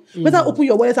among, better open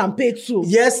your wallet and pay too.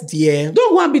 Yes, dear.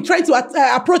 Don't want to be trying to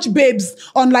approach babes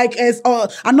on like and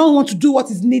not want to do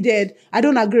what is needed. I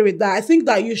don't agree with that. I think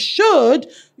that you should,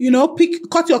 you know,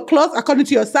 cut your cloth according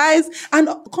to your size. And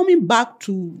coming back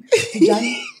to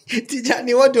Tijani.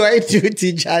 Tijani, what do I do,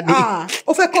 Tijani?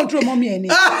 Ofe control mommy any.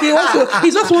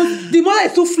 He just wants, the mother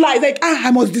is too fly. Like, I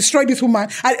must destroy this woman.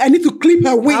 I need to clip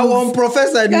her wings. I want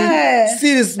Professor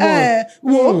see this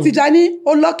one. Tijani,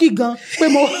 lucky gun. We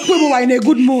are in a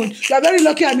good mood. You are very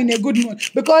lucky I'm in a good mood.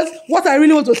 Because what I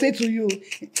really want to say to you, my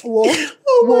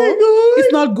God,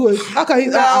 it's not good. How can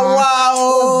you?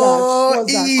 Wow.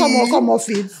 What's that? Come off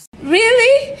it.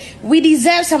 Really? We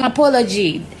deserve some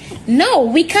apology. No,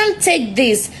 we can't take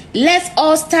this. Let's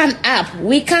all stand up.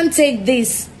 We can't take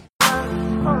this.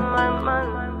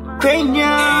 Can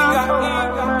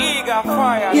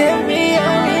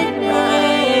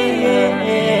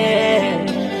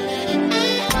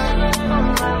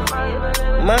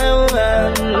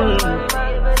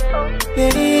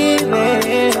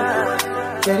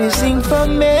you sing for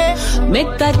me?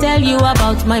 Make I tell you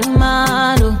about my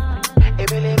man.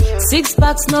 6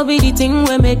 packs, no be the thing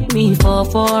will make me fall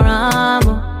for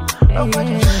ammo.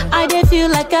 I dey feel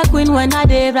like a queen when I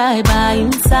dey right by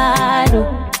inside.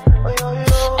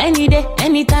 Any day,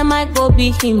 anytime I go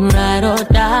be him ride or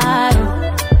die.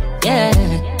 Yeah,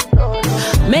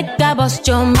 make that bust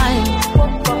your mind.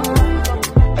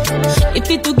 If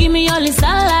you to give me all the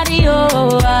salary,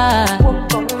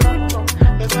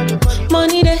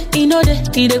 money dey, you know dey,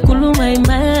 he dey cool my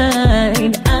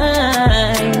mind.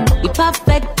 You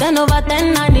perfect 10 over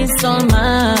 10 and it's all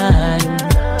mine.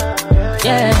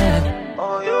 Yeah.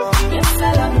 Yes,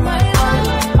 I love my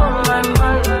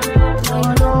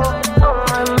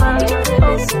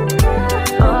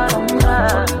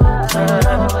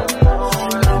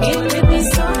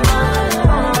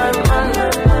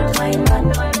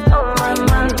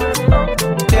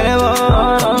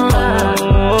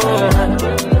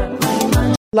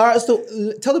Lara, so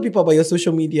tell the people about your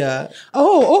social media.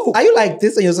 Oh. Are you like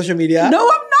this on your social media? No, I'm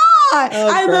not.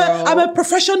 Oh, I'm a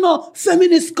professional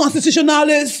feminist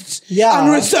constitutionalist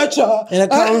and researcher. In a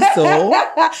council.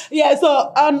 Yeah,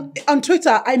 so on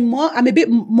Twitter, I'm a bit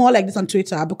more like this on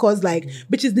Twitter because like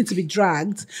bitches need to be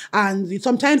dragged. And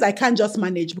sometimes I can't just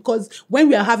manage because when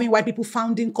we are having white people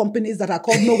founding companies that are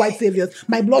called No White Saviors,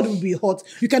 my blood will be hot.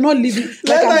 You cannot leave it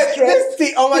like I'm stressed.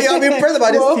 Oh my God, I've been pressed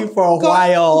about this team for a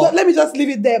while. Let me just leave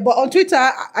it there. But on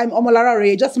Twitter, I'm Omolara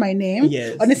Ray, just my name.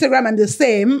 Yes. On Instagram, I'm the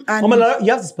same. And Omolara,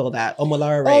 you have to spell that.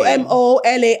 Omolara Ray.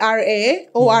 Omolara Orieye.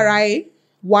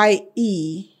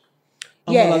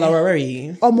 Omolara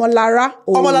Ray. Omolara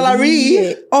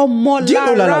Orieye. Omolara Do you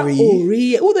know Lalari?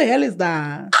 Orieye. Who the hell is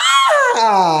that?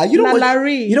 You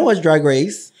don't watch Drag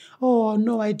Race? Oh,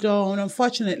 no, I don't.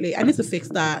 Unfortunately. I need to fix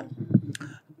that.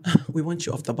 We want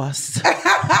you off the bus.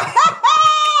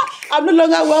 I'm no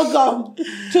longer welcome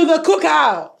to the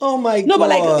cookout. Oh my God. No, but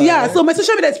like, yeah, so my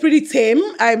social media is pretty tame.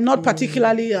 I'm not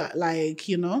particularly I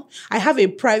have a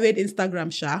private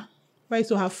Instagram, where I used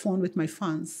to have fun with my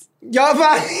fans. Your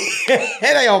fans.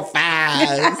 Your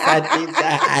fans.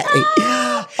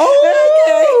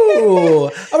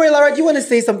 All right, Lara, do you want to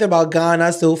say something about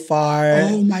Ghana so far?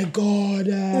 Oh my God.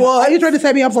 What? Are you trying to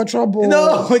set me up for trouble?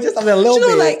 No, just a little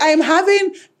bit. Like I'm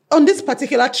having... On this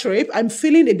particular trip, I'm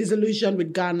feeling a disillusion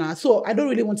with Ghana. So I don't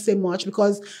really want to say much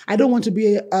because I don't want to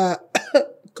be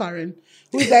Karen,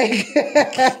 who's like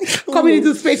coming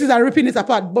into spaces and ripping it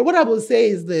apart. But what I will say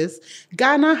is this.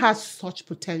 Ghana has such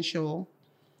potential.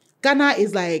 Ghana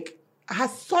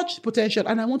has such potential.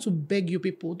 And I want to beg you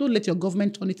people, don't let your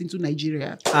government turn it into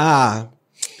Nigeria.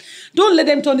 Don't let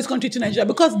them turn this country to Nigeria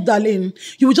because, darling,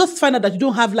 you will just find out that you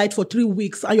don't have light for 3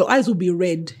 weeks and your eyes will be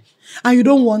red. And you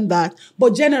don't want that.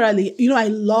 But generally, I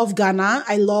love Ghana.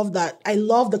 I love that. I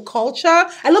love the culture.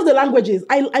 I love the languages.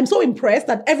 I'm so impressed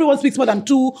that everyone speaks more than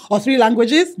 2 or 3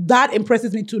 languages. That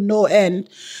impresses me to no end.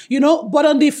 But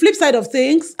on the flip side of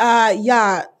things,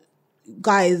 guys.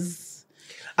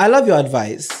 I love your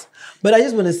advice. But I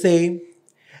just want to say,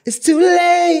 it's too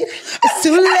late. It's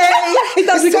too late. It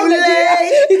has become too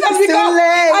late. It has become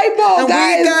highball, and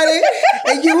guys. We got it.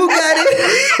 And you got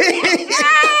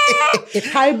it.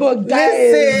 Highball, guys.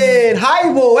 Listen,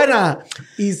 highball,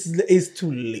 it's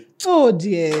too late. Oh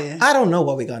dear. I don't know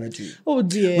what we're gonna do. Oh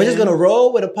dear. We're just gonna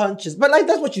roll with the punches. But like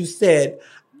that's what you said.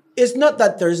 It's not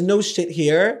that there's no shit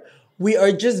here. We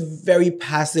are just very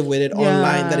passive with it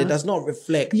online that it does not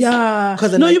reflect. Yeah.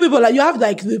 You people you have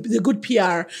like the good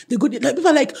PR, people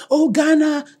are like, oh,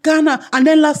 Ghana. And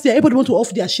then last year, everybody want to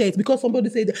off their shirts because somebody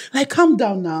said, like, calm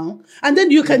down now. And then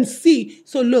you can see.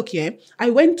 So look,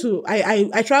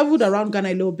 I traveled around Ghana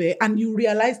a little bit and you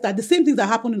realize that the same things that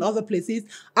happen in other places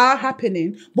are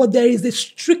happening, but there is a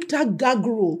stricter gag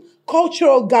rule,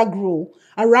 cultural gag rule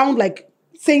around like,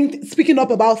 speaking up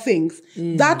about things.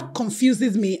 That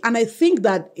confuses me. And I think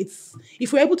that if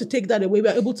we're able to take that away,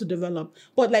 we're able to develop.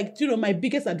 But my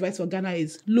biggest advice for Ghana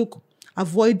is, look,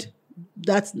 avoid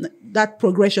that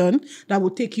progression that will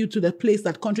take you to the place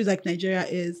that countries like Nigeria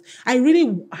is. I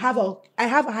really have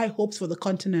high hopes for the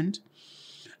continent.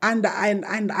 And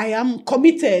I am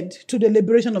committed to the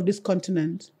liberation of this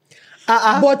continent.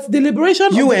 But the liberation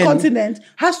of the continent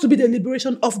has to be the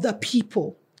liberation of the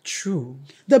people. True.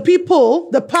 The people,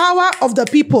 the power of the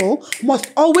people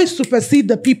must always supersede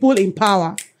the people in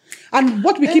power. And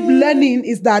what we keep learning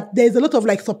is that there's a lot of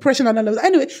suppression and all of that.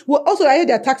 Anyway, also I hear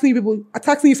they're taxing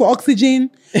you for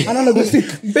oxygen and all of those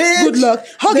things. Good luck.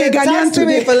 Hug a Ghanaian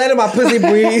today. Me for letting my pussy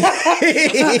breathe.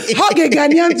 Hug a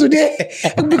Ghanaian today.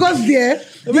 Because the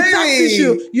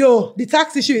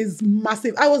tax issue is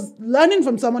massive. I was learning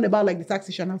from someone about the tax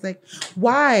issue and I was like,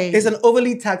 why? It's an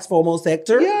overly taxed formal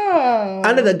sector. Yeah.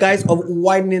 Under the guise of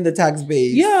widening the tax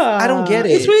base. Yeah. I don't get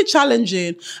it. It's really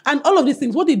challenging. And all of these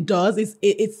things, what it does is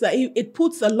it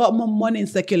puts a lot more money in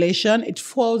circulation. It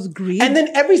fuels greed. And then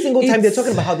every single time they're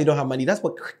talking about how they don't have money. That's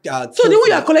what so the way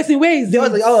you are collecting, where is they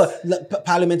was like,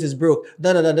 Parliament is broke.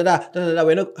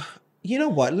 We're not... You know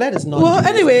what? Let us not. Well,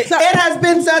 anyway, it has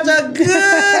been such a good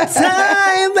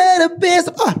time at the best.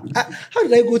 How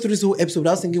did I go through this whole episode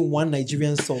without singing one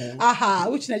Nigerian song?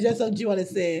 Which Nigerian song do you want to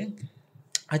sing?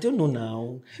 I don't know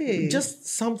now. Hey, just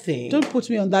something. Don't put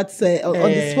me on that on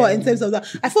the spot in terms of that.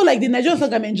 I feel like the Nigerian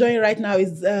song I'm enjoying right now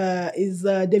is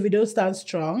Davido Stand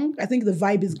Strong. I think the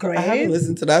vibe is great. I haven't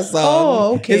listened to that song.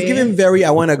 Oh, okay. It's giving very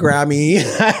I want a Grammy.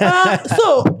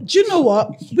 So do you know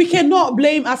what? We cannot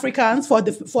blame Africans for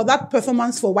that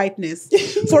performance for whiteness.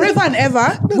 Forever and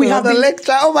ever, we have the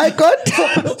lecture. Oh my God!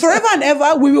 Forever and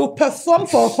ever, we will perform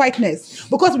for whiteness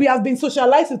because we have been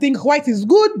socialized to think white is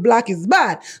good, black is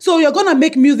bad. So you're gonna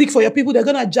make music for your people. They're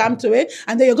gonna jam to it,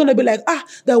 and then you're gonna be like,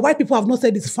 the white people have not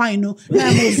said it's fine. No,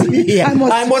 I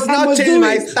must not change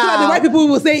my style. So the white people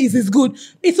will say it's good.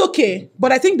 It's okay,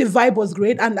 but I think the vibe was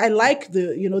great, and I like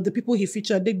the people he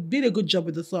featured. They did a good job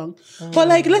with the song. But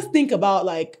like, let's think about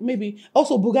like maybe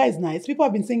also Buga is nice. People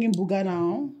have been singing Buga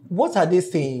now. What are they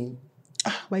saying?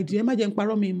 Why do you imagine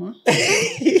Paro Mima?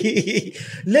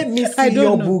 Let me see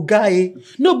your Buga.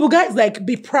 No, Buga is like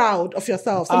be proud of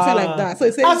yourself, something like that. So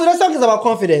it says, so that song is about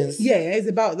confidence. Yeah, it's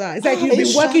about that. It's like you've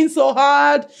been working so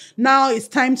hard. Now it's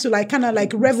time to like kind of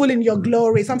like revel in your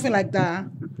glory, something like that.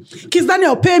 Kiss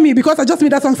Daniel, pay me because I just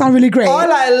made that song sound really great. All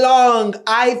along,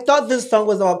 I thought this song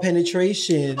was about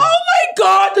penetration. Oh my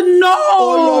God, no!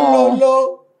 Oh,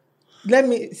 no. Let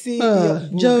me see.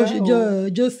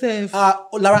 Joseph.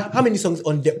 Lara, how many songs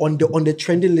on the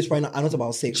trending list right now are not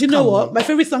about sex? Do you know what? My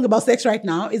favorite song about sex right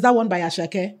now is that one by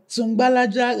Ashake.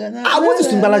 Sungbalaja. What is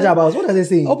Sungbalaja about? What are they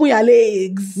saying? Open your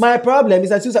legs. My problem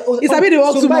is that it's a bit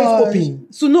of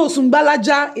open. So no,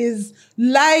 Sungbalaja is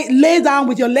lay down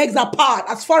with your legs apart,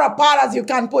 as far apart as you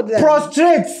can put them.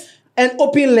 Prostrate and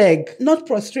open leg. Not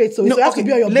prostrate, so you have to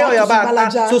be on your back. On your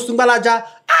back. So Sungbalaja.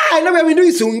 I know when we do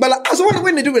Sungbala. So what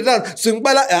when they do with that?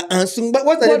 Sungbala.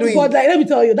 What are they doing? But like, let me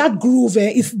tell you, that groove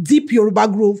is deep Yoruba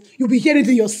groove. You'll be hearing it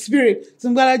in your spirit.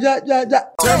 Sungbalaja.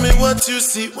 Tell me what you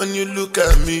see when you look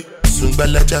at me.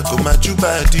 Sungbalaja go my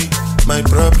body. My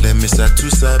problem is that too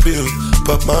sabi.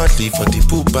 Pop Marley for the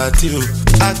pool party.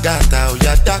 I got out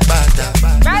ya dark bada.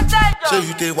 So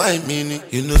you dey wine me,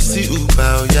 you know see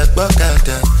Uba ya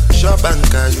bakada. Shop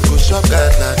banka, you go shop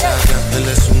gada.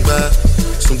 Ele Sungba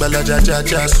ja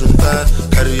Sungba.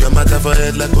 Carry your matter for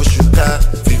head like Oshuka.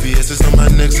 VVS is on my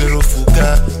neck, zero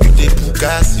fuka. You dey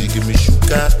puka, see give me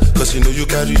shuka. Cause you know you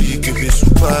carry, you give me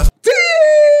super.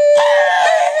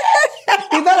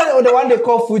 Is that the one they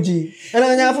call Fuji?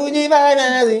 Fuji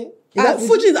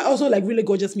is also like really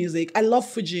gorgeous music. I love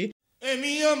Fuji.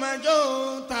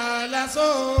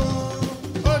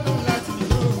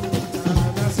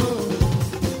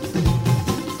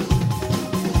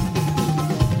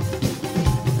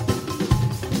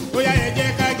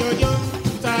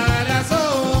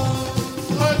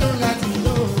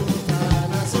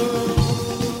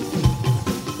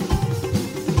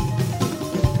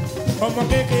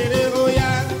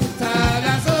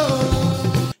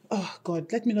 Oh God,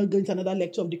 let me not go into another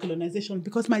lecture of decolonization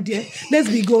because my dear, let's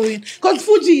be going. Because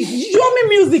Fuji, you want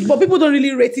me music, but people don't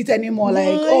really rate it anymore.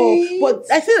 Like, but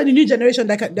I feel that the new generation,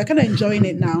 they're kind of enjoying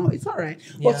it now. It's all right.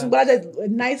 Yeah. But Sungbalaja is a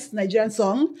nice Nigerian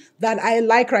song that I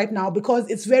like right now because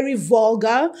it's very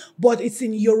vulgar, but it's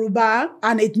in Yoruba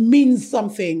and it means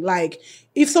something. Like,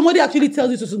 if somebody actually tells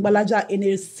you to Sungbalaja in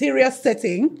a serious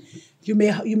setting, you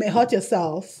may hurt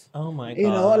yourself. Oh my God. You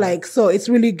know, like, so it's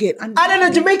really good. And I don't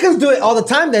know, Jamaicans do it all the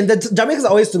time then. The Jamaicans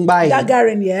always sing by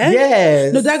Dagarin, yeah?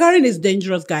 Yes. No, Dagarin is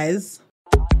dangerous, guys.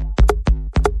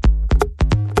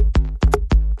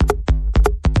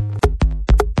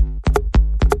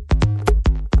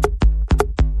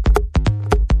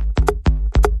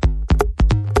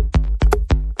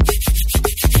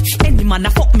 Man, I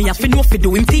fuck me, I fin know fi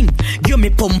do him thing. Give me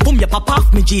pum pum, ya pop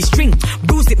off me G-string.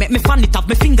 Bruise it, make me fan it off,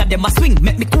 me finger them a swing.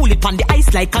 Make me cool it on the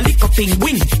ice like a lick up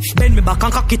penguin. Bend me back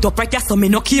and cock it up right there so me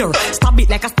no care. Stab it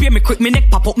like a spear, me quick me neck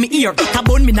pop up me ear. It a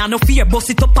bone me nah no fear,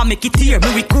 bust it up and make it tear.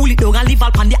 Me we cool it down and leave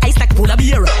all on the ice like polar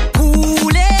beer.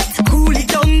 Cool it down, cool it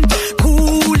down,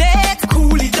 cool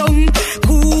it down.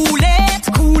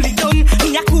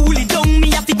 Me a cool it down,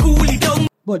 me a fi cool it down.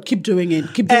 But keep doing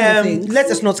it. Keep doing the things. Let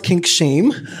us not kink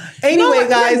shame. Anyway,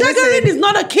 guys, Dagarin is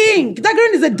not a kink.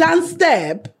 Dagarin is a dance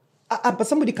step. But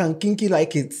somebody can kinky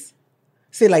like it.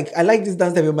 Say like, I like this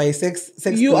dance step with my sex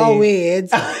You play. are weird,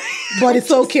 but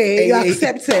it's okay. You're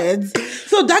accepted.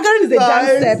 So Dagarin is a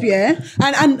dance step, yeah.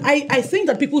 And I think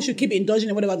that people should keep indulging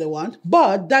in whatever they want.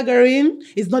 But Dagarin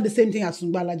is not the same thing as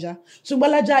Sungbalaja.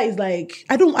 Sungbalaja is like,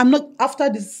 I'm not after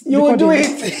this. You will do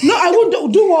it. No, I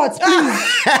won't do what, please.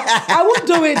 I won't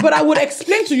do it, but I would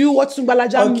explain to you what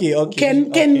Sungbalaja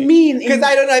can mean. Because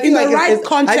I don't know. I feel in the right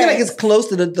context. I feel like it's close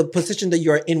to the position that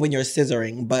you're in when you're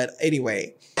scissoring. But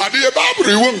anyway. What did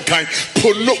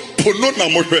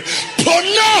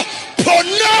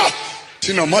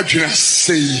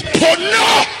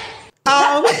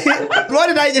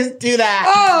I just do that?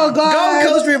 Oh, God.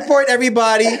 Gold Coast Report,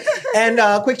 everybody. And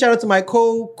quick shout out to my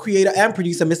co-creator and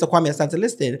producer, Mr. Kwame Asante.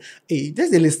 Listen. Hey,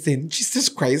 there's a listen. Jesus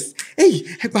Christ. Hey,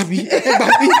 Babi.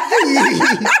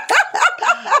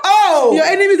 Oh! Your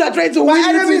enemies are trying to win. My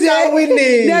enemies are winning.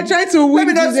 They are trying to win. Let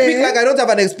me not speak like I don't have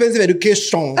an expensive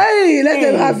education. Hey, let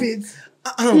them have it.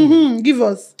 Give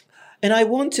us. And I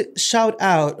want to shout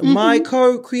out my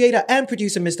co-creator and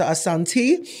producer, Mr.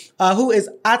 Asante, who is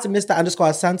at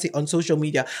Mr._Asante on social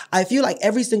media. I feel like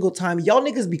every single time y'all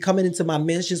niggas be coming into my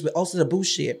mentions with also the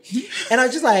bullshit. And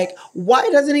I'm just like, why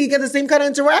doesn't he get the same kind of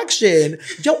interaction?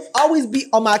 Y'all always be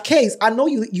on my case. I know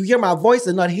you hear my voice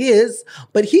and not his,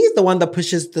 but he's the one that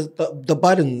pushes the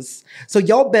buttons. So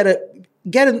y'all better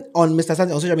get him on Mr.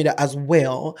 Asante on social media as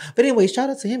well. But anyway,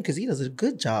 shout out to him because he does a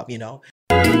good job, you know.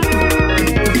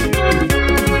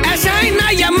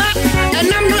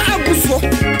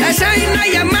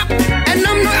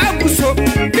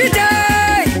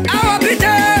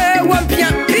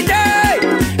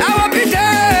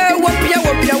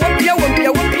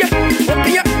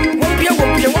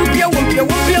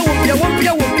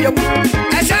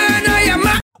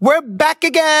 We're back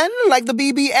again, like the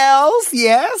BBLs,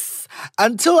 yes.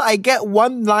 Until I get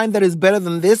one line that is better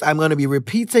than this, I'm going to be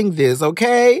repeating this,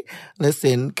 okay?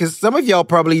 Listen, because some of y'all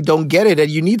probably don't get it,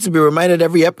 and you need to be reminded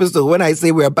every episode when I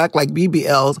say we're back like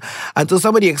BBLs until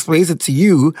somebody explains it to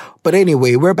you. But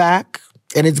anyway, we're back.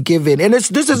 And it's given. And this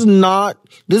is not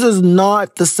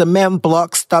the cement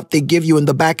block stuff they give you in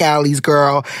the back alleys,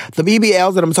 girl. The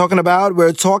BBLs that I'm talking about,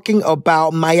 we're talking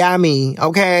about Miami,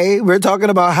 okay? We're talking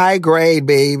about high grade,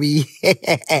 baby.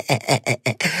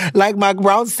 Like Mark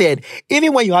Brown said,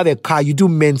 even when you have a car, you do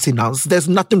maintenance. There's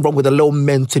nothing wrong with a low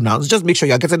maintenance. Just make sure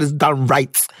you're getting this done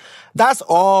right. That's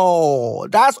all.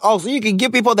 That's all. So you can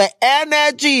give people the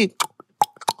energy.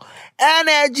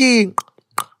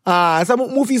 Some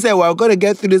movie said, we're going to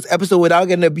get through this episode without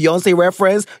getting a Beyonce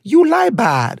reference. You lie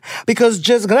bad. Because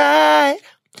just glide.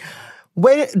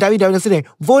 Wait, David saying,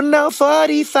 vote now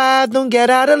 45, don't get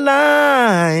out of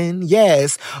line.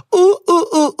 Yes.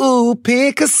 Ooh,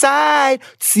 pick a side.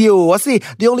 Tio, I see,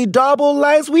 the only double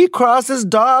lines we cross is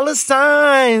dollar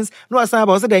signs. No, I say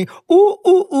about saying,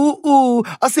 ooh.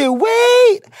 I say, wait,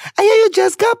 I hear you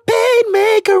just got paid,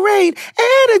 make it rain.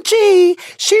 Energy,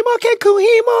 Shimo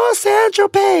Kenkuhimo Central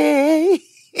Pay.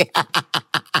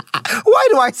 Why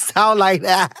do I sound like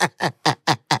that?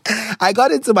 I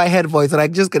got into my head voice and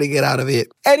I'm just going to get out of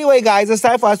it. Anyway, guys, it's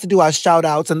time for us to do our shout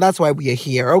outs, and that's why we are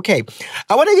here. Okay.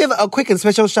 I want to give a quick and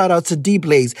special shout out to D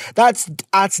Blaze. That's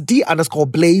at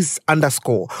D_Blaze_,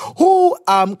 who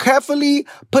carefully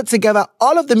put together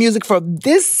all of the music for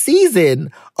this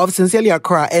season of Sincerely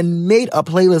Accra and made a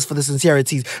playlist for the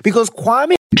sincerities because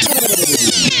Kwame.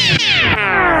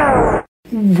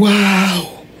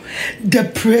 Wow. The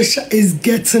pressure is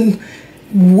getting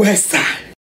worse.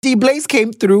 D Blaze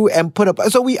came through and put up,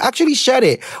 so we actually shared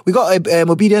it. We got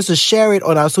Obedience to share it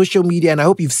on our social media, and I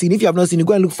hope you've seen. If you have not seen it,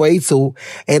 go and look for it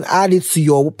and add it to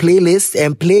your playlist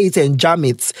and play it and jam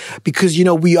it, because you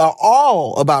know we are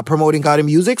all about promoting Ghanaian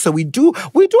music. So we do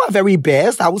our very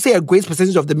best. I would say a great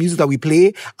percentage of the music that we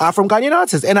play are from Ghanaian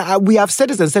artists, and we have said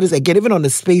this again, even on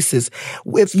the spaces.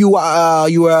 If you are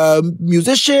a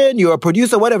musician, you're a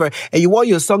producer, whatever, and you want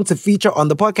your song to feature on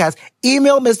the podcast,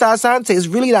 email Mr. Asante. It's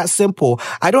really that simple.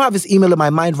 I don't have his email in my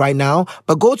mind right now,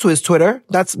 but go to his Twitter.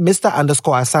 That's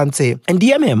Mr._Asante and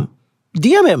DM him.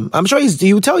 I'm sure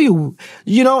he'll tell you,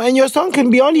 you know, and your song can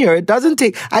be on here. It doesn't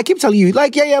take, I keep telling you,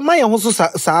 like, my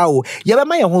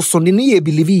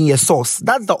believe in your source.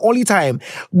 That's the only time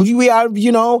we are,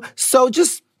 you know, so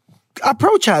just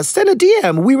approach us, send a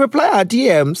DM. We reply our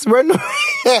DMs. We're not,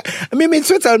 I mean,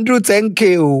 Twitter drew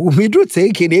 10K. Me drew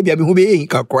 10K. Maybe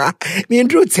me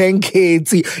drew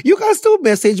 10K. You can still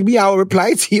message me. I'll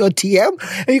reply to your DM.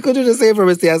 And you can do the same for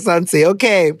Mr. Asante.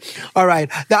 Okay. All right.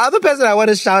 The other person I want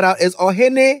to shout out is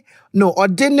Odiniho.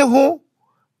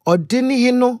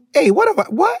 Hey,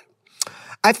 what?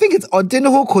 I think it's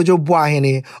Odiniho Kojo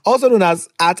Boahene, also known as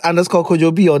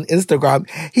 @_Kojo B on Instagram.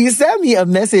 He sent me a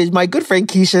message. My good friend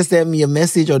Keisha sent me a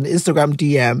message on Instagram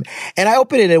DM, and I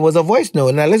opened it and it was a voice note,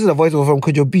 and I listened to the voice note from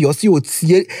Kojo B. Or see what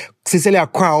Sincerely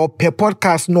Accra per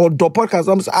podcast, no do podcast.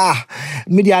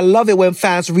 Media, I love it when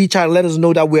fans reach out and let us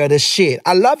know that we're the shit.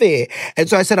 I love it. And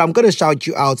so I said, I'm going to shout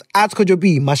you out. @Kojo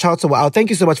B, my shouts are out.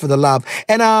 Thank you so much for the love.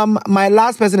 And my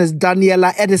last person is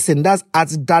Daniela Edison. That's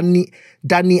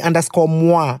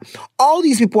 @Danny_moi. All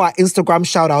these people are Instagram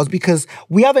shout outs because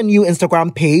we have a new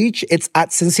Instagram page. It's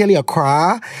 @Sincerely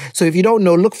Accra. So if you don't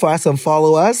know, look for us and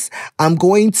follow us. I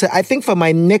think for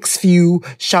my next few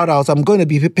shout outs, I'm going to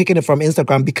be picking it from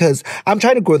Instagram because I'm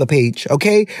trying to grow the page.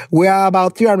 Okay. We are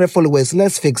about 300 followers.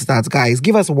 Let's fix that, guys.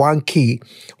 Give us 1K.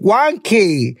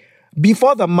 1K.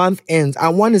 Before the month ends, I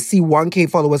want to see 1K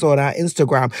followers on our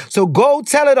Instagram. So go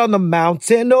tell it on the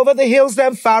mountain, over the hills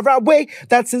and far away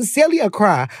that Sincerely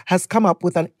Accra has come up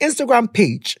with an Instagram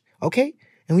page. Okay?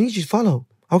 And we need you to follow.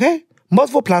 Okay?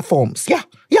 Multiple platforms. Yeah.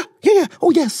 Oh,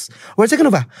 Oh, yes. We're taking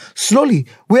over. Slowly.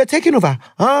 We're taking over.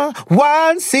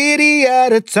 One city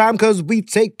at a time because we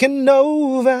taking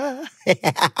over.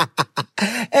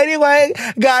 Anyway,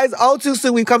 guys, all too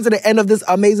soon we've come to the end of this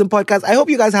amazing podcast. I hope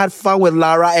you guys had fun with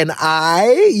Lara and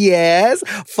I. Yes.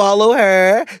 Follow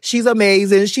her. She's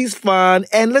amazing. She's fun.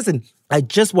 And listen, I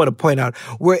just want to point out,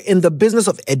 we're in the business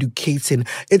of educating.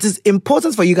 It is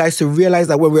important for you guys to realize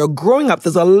that when we're growing up,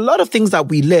 there's a lot of things that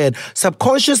we learn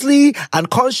subconsciously,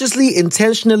 unconsciously,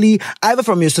 intentionally, either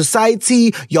from your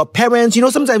society, your parents. You know,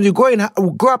 sometimes we grow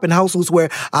up in households where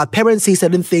our parents say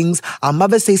certain things, our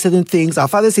mothers say certain things, our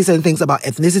fathers say certain things about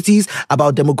ethnicities,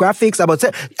 about demographics,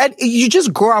 and you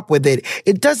just grow up with it.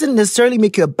 It doesn't necessarily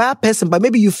make you a bad person, but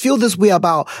maybe you feel this way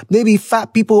about maybe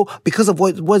fat people because of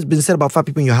what's been said about fat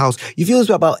people in your house. You feel this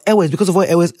way about airways because of what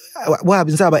has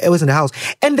been said about airways in the house.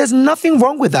 And there's nothing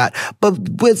wrong with that.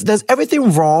 But there's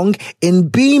everything wrong in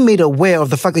being made aware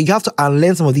of the fact that you have to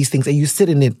unlearn some of these things and you sit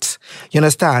in it. You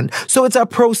understand? So it's a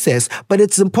process, but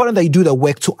it's important that you do the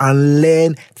work to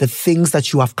unlearn the things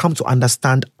that you have come to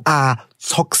understand are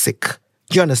toxic.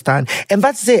 Do you understand? And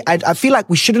that's it. I feel like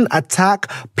we shouldn't attack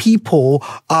people,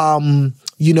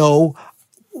 you know,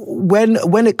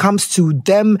 when it comes to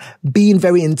them being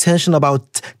very intentional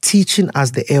about teaching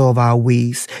us the error of our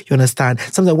ways. You understand?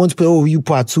 Sometimes I want to put, you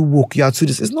are too woke, you are too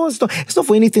this. It's not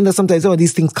for anything that sometimes some of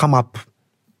these things come up.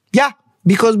 Yeah,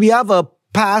 because we have a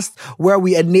past where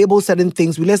we enable certain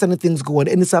things, we let certain things go on,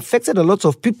 and it's affected a lot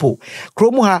of people.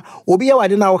 But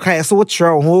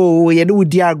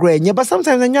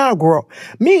sometimes I grow.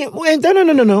 Me,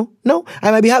 no.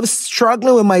 I might be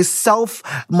struggling with myself,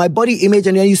 my body image,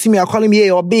 and then you see me, calling me,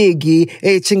 hey, or biggie,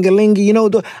 hey, chingalingi, you know,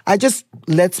 there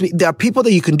are people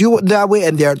that you can do it that way,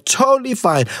 and they're totally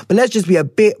fine. But let's just be a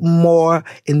bit more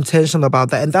intentional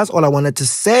about that. And that's all I wanted to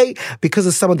say, because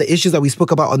of some of the issues that we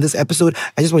spoke about on this episode.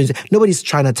 I just wanted to say, nobody's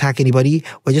trying to attack anybody.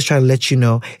 We're just trying to let you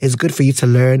know it's good for you to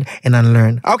learn and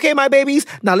unlearn. Okay, my babies?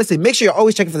 Now listen, make sure you're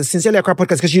always checking for the Sincerely Accra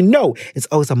podcast, because you know it's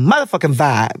always a motherfucking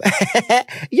vibe.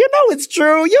 You know it's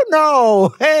true. You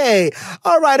know. Hey.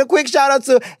 All right, a quick shout out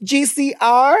to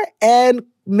GCR and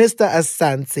Mr.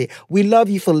 Asante. We love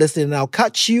you for listening, and I'll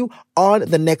catch you on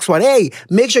the next one. Hey,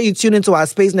 make sure you tune into our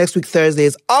space next week, Thursday.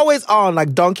 It's always on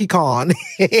like Donkey Kong.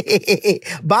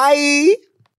 Bye.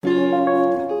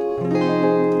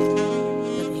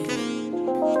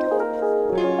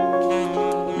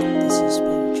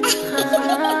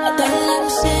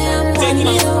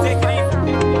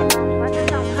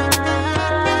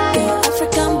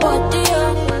 African body,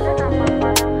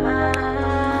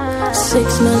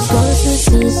 6 months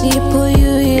consistency, put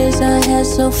you years ahead,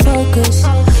 so focus.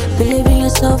 Believe in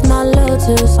yourself, my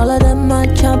lotus. All of them are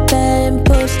champion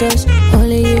posters.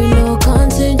 Only you know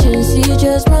contingency,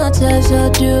 just my type, so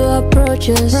do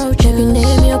approaches. Maybe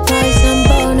name your price and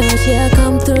bonus. Yeah,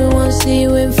 come through and see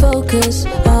you in focus.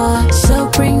 So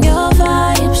bring your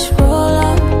vibes, roll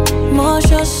up.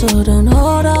 Motion, so don't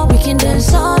hold up. We can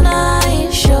dance all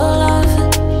night, show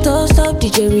love. Don't stop,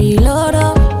 DJ, reload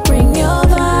up. Bring your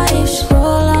vibes,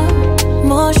 roll up.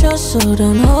 Motion, so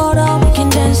don't hold up. We can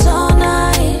dance all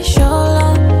night, show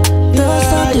love. Don't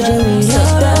stop, DJ,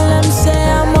 reload up. Let me say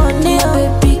I'm on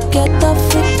it, baby, get the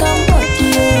freaking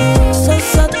body. So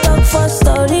talk for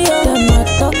story, them I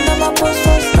talk, them I post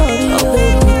for story. Oh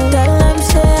baby, tell them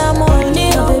say I'm on it,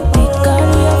 baby,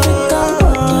 carry a freaking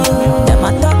body. Them I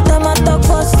talk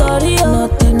for story,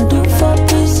 nothing do for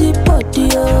busy body.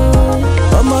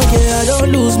 I'm okay, I don't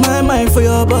lose my mind for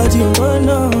your body. Oh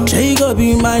no, she go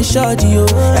be my shawty.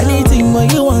 Anything when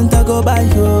you want, I go buy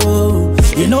you.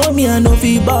 You know me, I know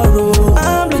fi borrow.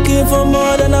 I'm looking for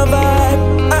more than a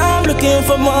vibe. I'm looking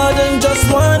for more than just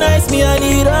one night. Me, I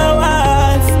need a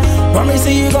wife. Promise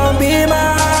you gon' be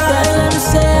mine. Tell them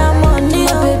say I'm on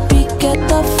it, baby, get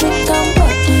the freaking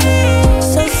body.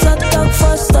 So talk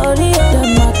for story,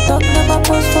 them I talk, never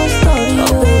post for story.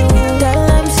 Oh baby, tell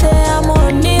them say I'm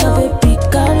on it, baby,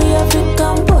 carry a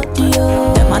freaking body.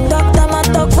 Them I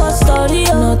talk for story,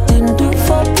 nothing do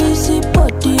for busy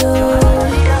body.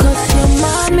 Cause you're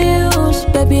my muse,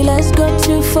 baby, let's go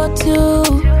 2 for 2.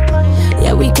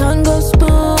 Yeah, we can go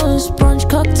spoons, brunch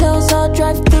cocktails, or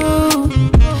drive through.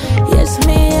 Yes,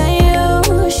 me and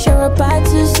you, share a bite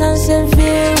to sunset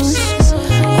views.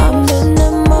 I'm in the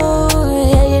mood,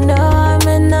 yeah, you know I'm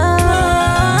in the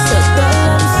mood. So tell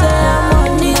them say I'm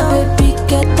on it, baby,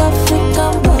 get the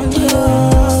freaking body.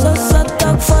 So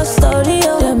talk for story,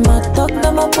 them I talk,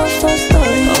 them I post for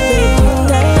story. Oh baby,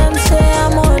 tell them say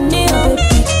I'm on it,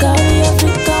 baby, carry a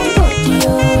freaking body.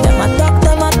 Them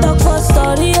I talk for story.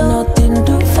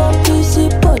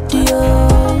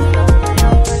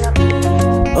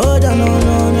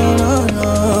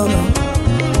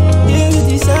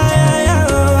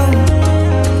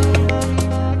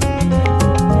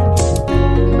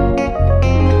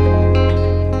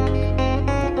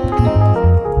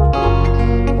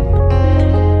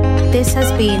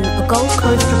 Gold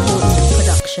Coast Report.